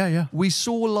 right? Yeah, yeah. We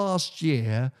saw last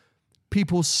year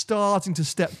people starting to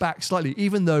step back slightly,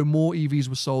 even though more EVs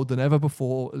were sold than ever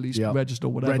before, at least registered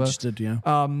or whatever. Registered, yeah.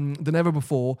 Than ever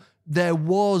before. There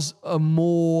was a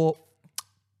more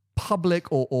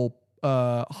public or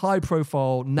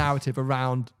high-profile narrative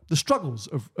around the struggles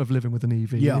of living with an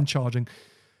EV and charging.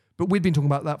 But we'd been talking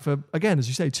about that for, again, as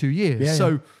you say, 2 years. Yeah,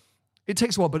 so it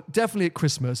takes a while, but definitely at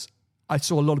Christmas, I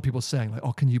saw a lot of people saying, like,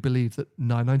 oh, can you believe that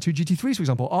 992 GT3s, for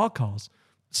example, are cars?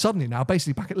 Suddenly now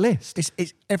basically back at list.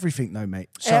 It's everything though, mate.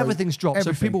 So Everything's dropped.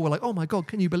 everything. So people were like, oh my God,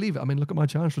 can you believe it? I mean, look at my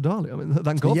challenge for Stradale. I mean,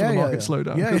 thank God for the market slowed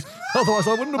down. Yeah. Because otherwise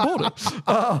I wouldn't have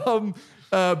bought it.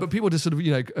 But people just sort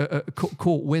of,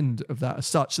 caught wind of that as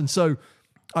such. And so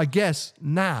I guess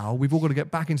now we've all got to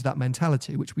get back into that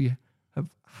mentality, which we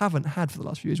haven't had for the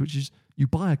last few years, which is you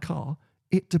buy a car,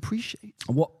 it depreciates.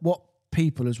 And what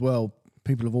people as well,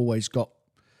 people have always got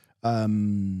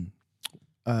loose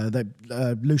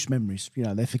memories. You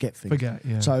know, they forget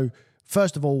things. So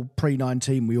first of all,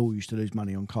 pre-19, we all used to lose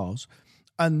money on cars,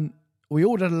 and we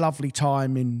all had a lovely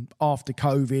time after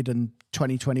COVID and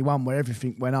 2021 where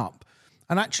everything went up.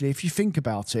 And actually, if you think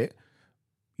about it,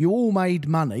 you all made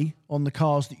money on the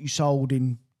cars that you sold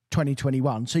in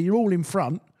 2021. So you're all in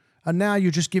front, and now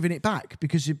you're just giving it back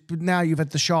because now you've had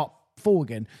the sharp fall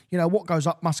again. You know, what goes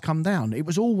up must come down. It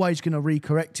was always going to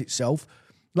recorrect itself.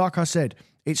 Like I said,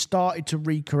 it started to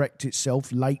recorrect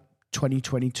itself late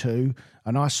 2022,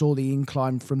 and I saw the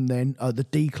incline from then, the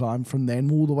decline from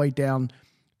then, all the way down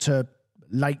to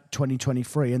late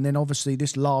 2023. And then obviously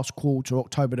this last quarter,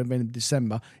 October, November,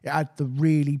 December, it had the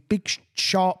really big,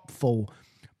 sharp fall.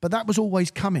 But that was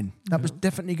always coming. That was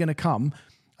definitely going to come.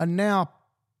 And now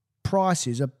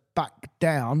prices are back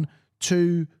down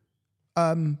to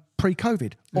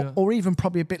pre-COVID, or even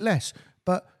probably a bit less.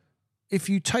 But if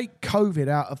you take COVID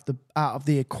out of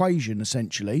the equation,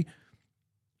 essentially,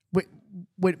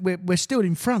 we're still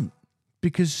in front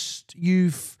because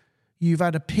you've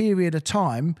had a period of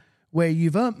time where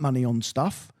you've earned money on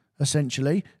stuff,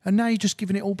 essentially, and now you're just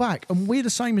giving it all back. And we're the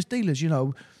same as dealers. You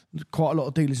know, quite a lot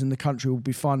of dealers in the country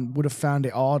would have found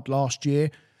it hard last year,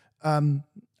 and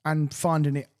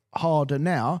finding it harder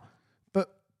now.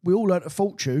 But we all earned a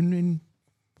fortune in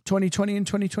 2020 and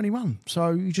 2021.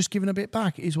 So you're just giving a bit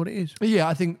back. It is what it is. Yeah,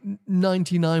 I think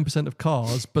 99% of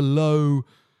cars below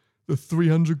the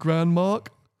 300 grand mark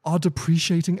are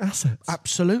depreciating assets.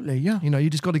 Absolutely, yeah. You know, you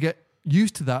just got to get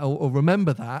used to that or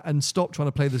remember that and stop trying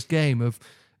to play this game of,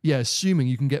 assuming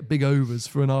you can get big overs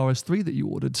for an RS3 that you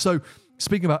ordered. So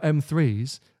speaking about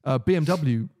M3s,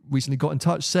 BMW recently got in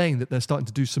touch saying that they're starting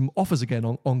to do some offers again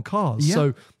on cars. Yeah.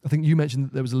 So I think you mentioned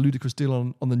that there was a ludicrous deal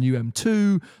on the new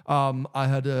M2. I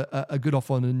had a good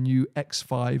offer on a new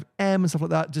X5M and stuff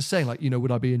like that, just saying, like, you know,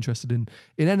 would I be interested in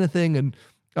anything?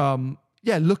 And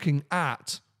looking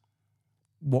at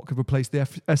what could replace the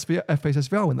F-Pace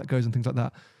SVR when that goes and things like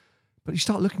that. But you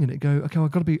start looking at it and go, okay, I've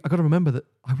got to remember that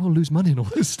I will lose money in all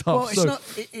this stuff. Well,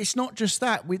 it's not just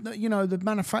that. The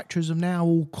manufacturers have now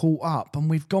all caught up, and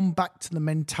we've gone back to the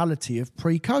mentality of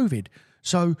pre-COVID.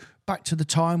 So back to the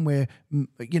time where,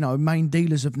 main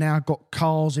dealers have now got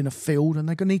cars in a field and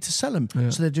they're going to need to sell them. Yeah.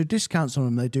 So they do discounts on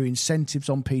them. They do incentives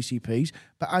on PCPs.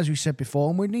 But as we said before,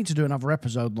 and we need to do another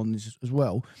episode on this as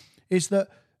well, is that,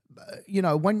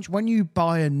 when you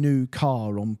buy a new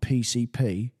car on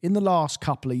PCP, in the last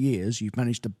couple of years, you've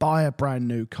managed to buy a brand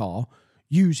new car,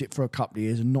 use it for a couple of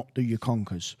years and not do your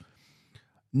conkers.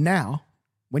 Now,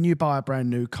 when you buy a brand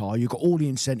new car, you've got all the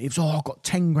incentives. Oh, I've got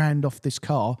 10 grand off this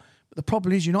car. But the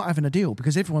problem is you're not having a deal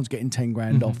because everyone's getting 10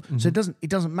 grand off. Mm-hmm. So it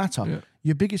doesn't matter. Yeah.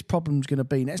 Your biggest problem is going to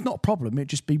be, it's not a problem, it'd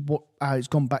just be how it's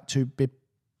gone back to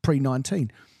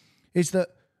pre-19, is that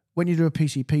when you do a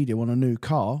PCP deal on a new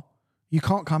car, you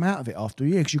can't come out of it after a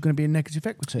year because you're going to be in negative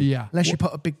equity unless you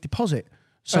put a big deposit.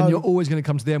 So, and you're always going to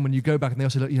come to the end when you go back and they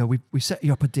also look, we set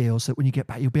you up a deal so that when you get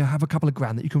back, you'll be able to have a couple of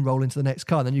grand that you can roll into the next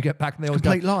car. And then you get back and they always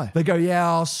complete lie. They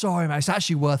go, sorry, mate, it's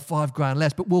actually worth 5 grand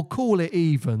less, but we'll call it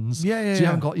evens. Yeah. So you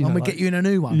haven't got, and we get you in a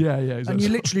new one. Yeah, exactly. And you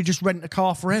literally just rent a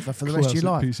car forever for the rest of your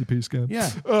life. PCP scam. Yeah.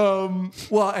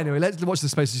 Well, anyway, let's watch the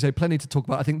space. As you say, plenty to talk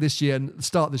about. I think this year and the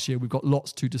start of this year, we've got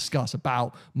lots to discuss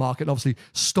about market. And obviously,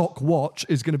 Stock Watch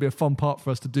is going to be a fun part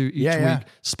for us to do each week,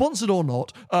 sponsored or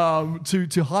not,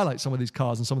 to highlight some of these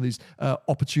cars and some of these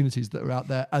opportunities that are out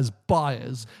there as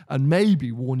buyers and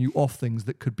maybe warn you off things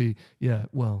that could be,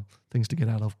 things to get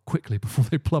out of quickly before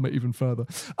they plummet even further.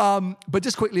 But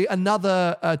just quickly,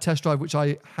 another test drive which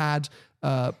I had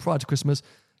prior to Christmas,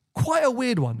 quite a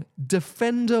weird one,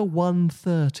 Defender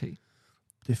 130.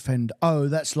 Defender. Oh,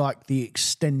 that's like the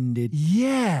extended.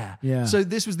 Yeah. Yeah. So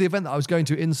this was the event that I was going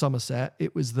to in Somerset.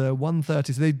 It was the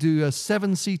 130. So they do a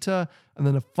 7-seater and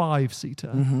then a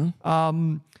 5-seater.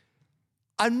 I'm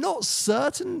not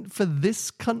certain for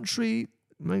this country.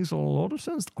 It makes a lot of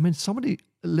sense. I mean, somebody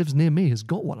that lives near me has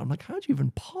got one. I'm like, how do you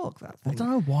even park that thing? I don't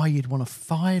know why you'd want a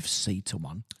 5-seater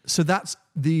one. So that's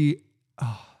the...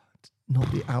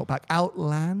 not the Outback.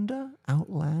 Outlander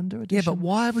edition? Yeah, but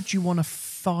why would you want a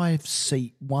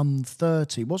 5-seat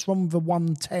 130? What's wrong with a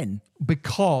 110?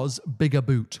 Because bigger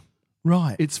boot.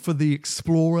 Right. It's for the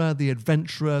explorer, the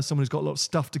adventurer, someone who's got a lot of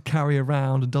stuff to carry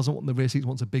around and doesn't want the rear seats,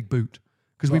 wants a big boot.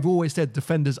 Because we've always said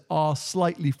Defenders are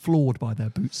slightly flawed by their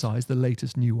boot size, the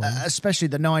latest new ones. Especially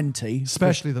the 90.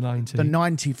 Especially the 90. The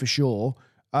 90 for sure.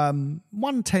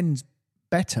 110's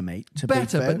better, mate, to be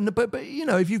fair. But you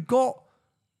know, if you've got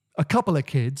a couple of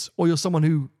kids, or you're someone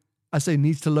who, I say,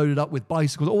 needs to load it up with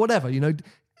bicycles or whatever, you know,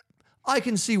 I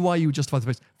can see why you would justify the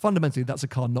price. Fundamentally, that's a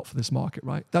car not for this market,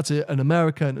 right? That's an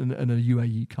American and a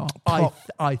UAE car,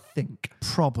 I think.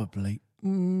 Probably.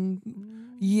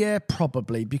 Yeah,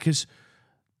 probably, because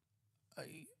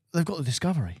they've got the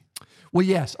Discovery. Well,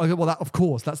 yes. Well, that, of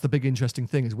course, that's the big interesting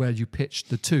thing, is where you pitch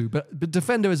the two. But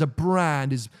Defender as a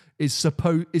brand it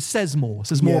says more. It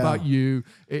says more about you.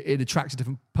 It attracts a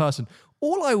different person.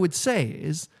 All I would say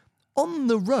is, on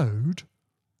the road,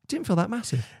 it didn't feel that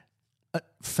massive.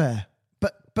 Fair.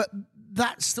 But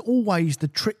that's always the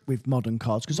trick with modern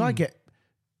cars, because I get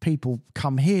people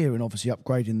come here and obviously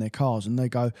upgrading their cars, and they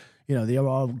go, you know, the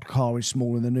old car is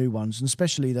smaller than the new ones, and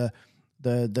especially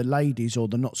the ladies or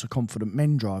the not so confident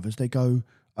men drivers, they go,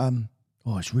 oh,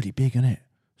 it's really big, isn't it?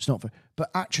 It's not very...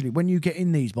 But actually, when you get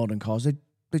in these modern cars, they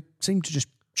seem to just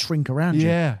shrink around you.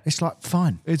 Yeah. It's like,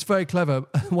 fine. It's very clever.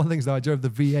 One of the things that I drove the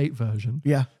V8 version.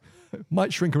 Yeah.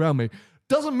 Might shrink around me.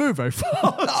 Doesn't move very fast.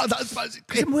 No, that's...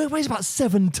 It weighs about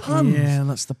 7 tons. Yeah,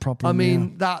 that's the problem. I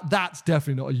mean, that's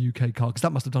definitely not a UK car, because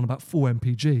that must have done about 4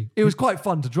 mpg. It was quite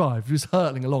fun to drive. It was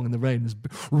hurtling along in the rain.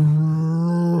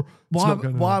 While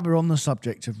we're on the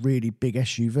subject of really big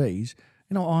SUVs,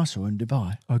 you know what I saw in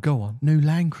Dubai? Oh, go on. New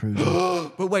Land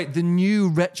Cruiser. But wait, the new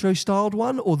retro-styled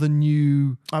one or the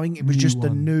new... I think it was just the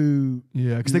new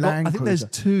because I think there's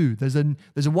two. There's a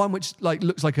one which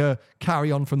looks like a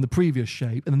carry-on from the previous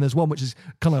shape, and then there's one which is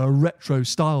kind of a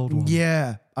retro-styled one.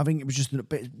 Yeah, I think it was just a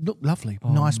bit... It looked lovely.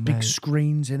 Nice big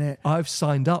screens in it. I've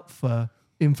signed up for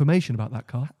information about that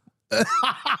car.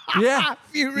 Yeah.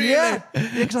 You really? Yeah,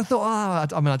 because I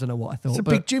thought, I don't know what I thought. It's a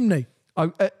big chimney.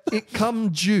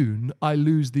 Come June, I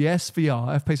lose the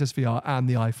SVR, F-Pace SVR, and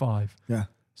the i5. Yeah.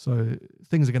 So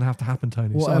things are going to have to happen,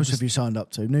 Tony. What else have you signed up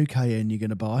to? New Cayenne you're going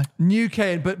to buy? New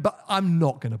Cayenne, but I'm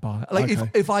not going to buy it. Like,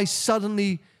 if I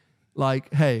suddenly,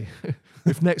 like, hey,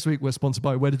 if next week we're sponsored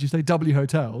by, where did you say? W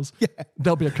Hotels. Yeah.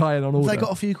 There'll be a Cayenne on order. Have they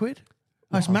got a few quid?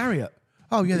 Oh, it's Marriott.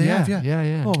 Oh, yeah, they have, yeah.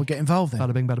 Yeah. Oh, we'll get involved then.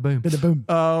 Bada bing, bada boom. Bada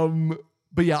boom.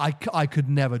 But yeah, I could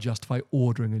never justify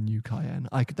ordering a new Cayenne.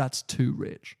 That's too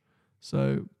rich.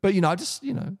 So, but you know,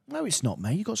 No, it's not,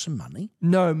 mate. You got some money.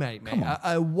 No, mate.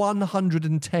 A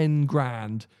 110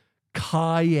 grand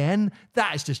Cayenne.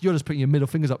 That is just, you're just putting your middle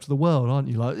fingers up to the world, aren't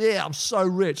you? Like, yeah, I'm so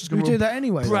rich. We do that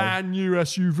anyway. Brand new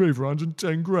SUV for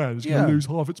 110 grand. It's going to lose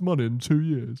half its money in 2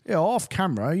 years. Yeah, off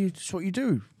camera, that's what you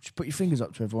do. Just put your fingers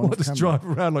up to everyone. What, just drive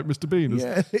around like Mr. Bean?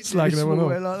 Yeah, slagging everyone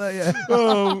off. Like that, yeah.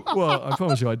 Oh, well, I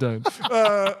promise you I don't.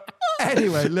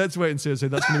 Anyway, let's wait and see. So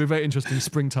that's going to be very interesting.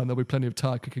 Springtime, there'll be plenty of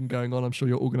tire cooking going on. I'm sure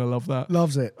you're all going to love that.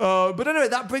 Loves it. But anyway,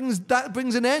 that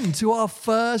brings an end to our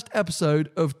first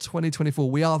episode of 2024.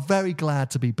 We are very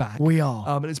glad to be back. We are.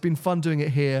 And it's been fun doing it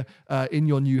here in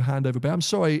your new handover bay. I'm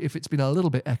sorry if it's been a little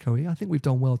bit echoey. I think we've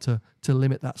done well to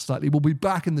limit that slightly. We'll be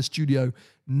back in the studio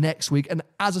next week. And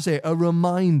as I say, a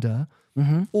reminder,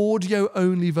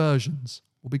 audio-only versions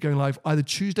will be going live either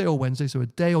Tuesday or Wednesday, so a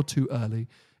day or two early.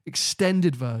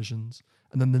 Extended versions,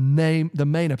 and then the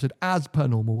main episode, as per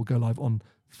normal, will go live on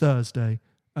Thursday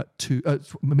at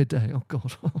midday. Oh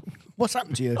God, what's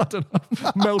happened to you? I don't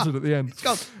know. Melted at the end.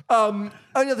 Only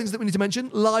other things that we need to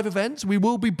mention: live events. We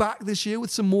will be back this year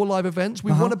with some more live events.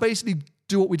 We want to basically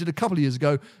do what we did a couple of years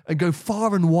ago and go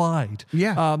far and wide.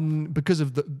 Yeah. Because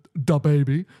of the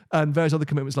baby and various other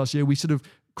commitments last year, we sort of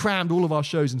crammed all of our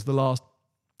shows into the last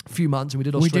few months, and we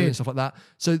did Australia and stuff like that.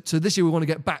 So this year we want to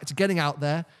get back to getting out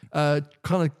there, kind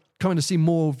of coming to see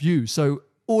more views. So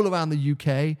all around the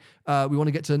UK, we want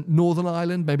to get to Northern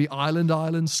Ireland, maybe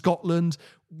Ireland, Scotland.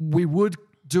 We would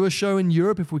do a show in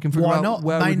Europe if we can figure out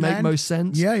where it would make most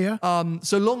sense. Yeah.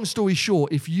 So long story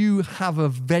short, if you have a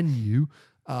venue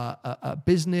a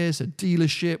business, a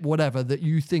dealership, whatever, that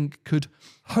you think could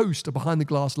host a Behind the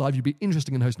Glass Live, you'd be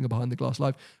interested in hosting a Behind the Glass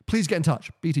Live, please get in touch,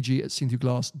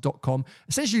 btg@seenthroughglass.com.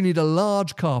 Essentially, you need a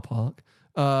large car park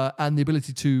and the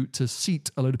ability to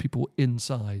seat a load of people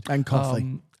inside. And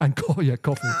coffee.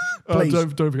 Coffee. Please.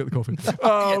 Don't forget the coffee.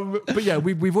 But yeah,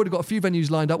 we've already got a few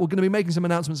venues lined up. We're going to be making some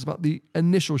announcements about the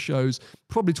initial shows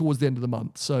probably towards the end of the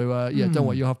month. So don't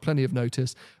worry, you'll have plenty of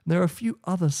notice. And there are a few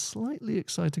other slightly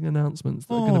exciting announcements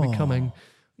that are going to be coming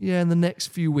in the next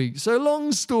few weeks. So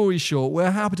long story short,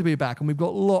 we're happy to be back and we've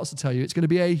got lots to tell you. It's going to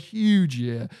be a huge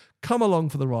year. Come along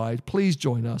for the ride. Please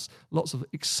join us. Lots of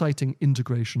exciting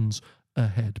integrations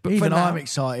ahead. But even for now, I'm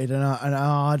excited, and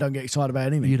I don't get excited about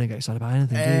anything. You don't get excited about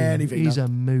anything, do you? Anything. He's a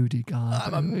moody guy.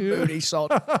 I'm a moody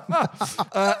sod.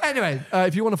 Anyway,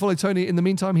 if you want to follow Tony in the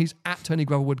meantime, he's at Tony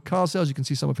Gravelwood Car Sales. You can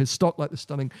see some of his stock, like the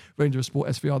stunning Range Rover Sport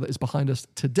SVR that is behind us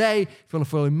today. If you want to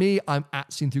follow me, I'm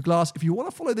at Seen Through Glass. If you want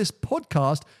to follow this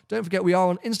podcast, don't forget we are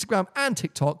on Instagram and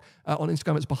TikTok. On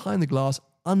Instagram, it's Behind the Glass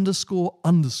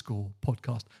 __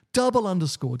 podcast. Double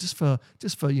underscore, just for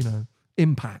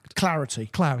impact.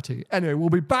 Clarity. Anyway, we'll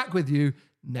be back with you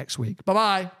next week.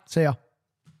 Bye-bye. See ya.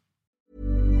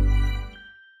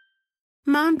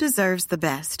 Mom deserves the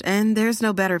best, and there's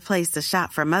no better place to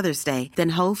shop for Mother's Day than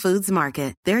Whole Foods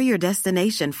Market. They're your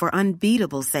destination for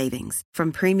unbeatable savings,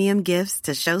 from premium gifts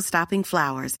to show-stopping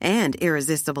flowers and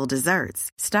irresistible desserts.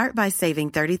 Start by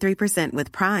saving 33%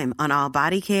 with Prime on all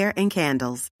body care and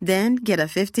candles. Then get a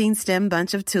 15-stem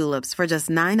bunch of tulips for just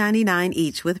 $9.99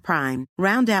 each with Prime.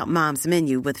 Round out Mom's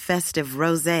menu with festive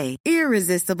rosé,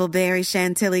 irresistible berry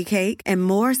chantilly cake, and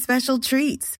more special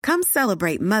treats. Come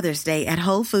celebrate Mother's Day at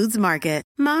Whole Foods Market.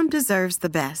 Mom deserves the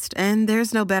best, and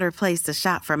there's no better place to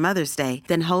shop for Mother's Day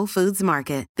than Whole Foods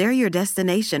Market. They're your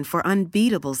destination for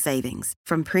unbeatable savings,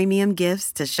 from premium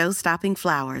gifts to show-stopping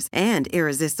flowers and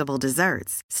irresistible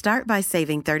desserts. Start by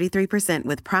saving 33%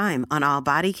 with Prime on all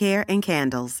body care and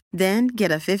candles. Then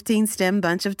get a 15-stem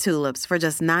bunch of tulips for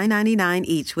just $9.99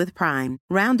 each with Prime.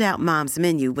 Round out Mom's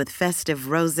menu with festive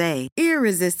rosé,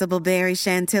 irresistible berry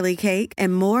chantilly cake,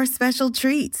 and more special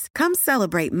treats. Come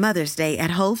celebrate Mother's Day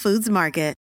at Whole Foods Market.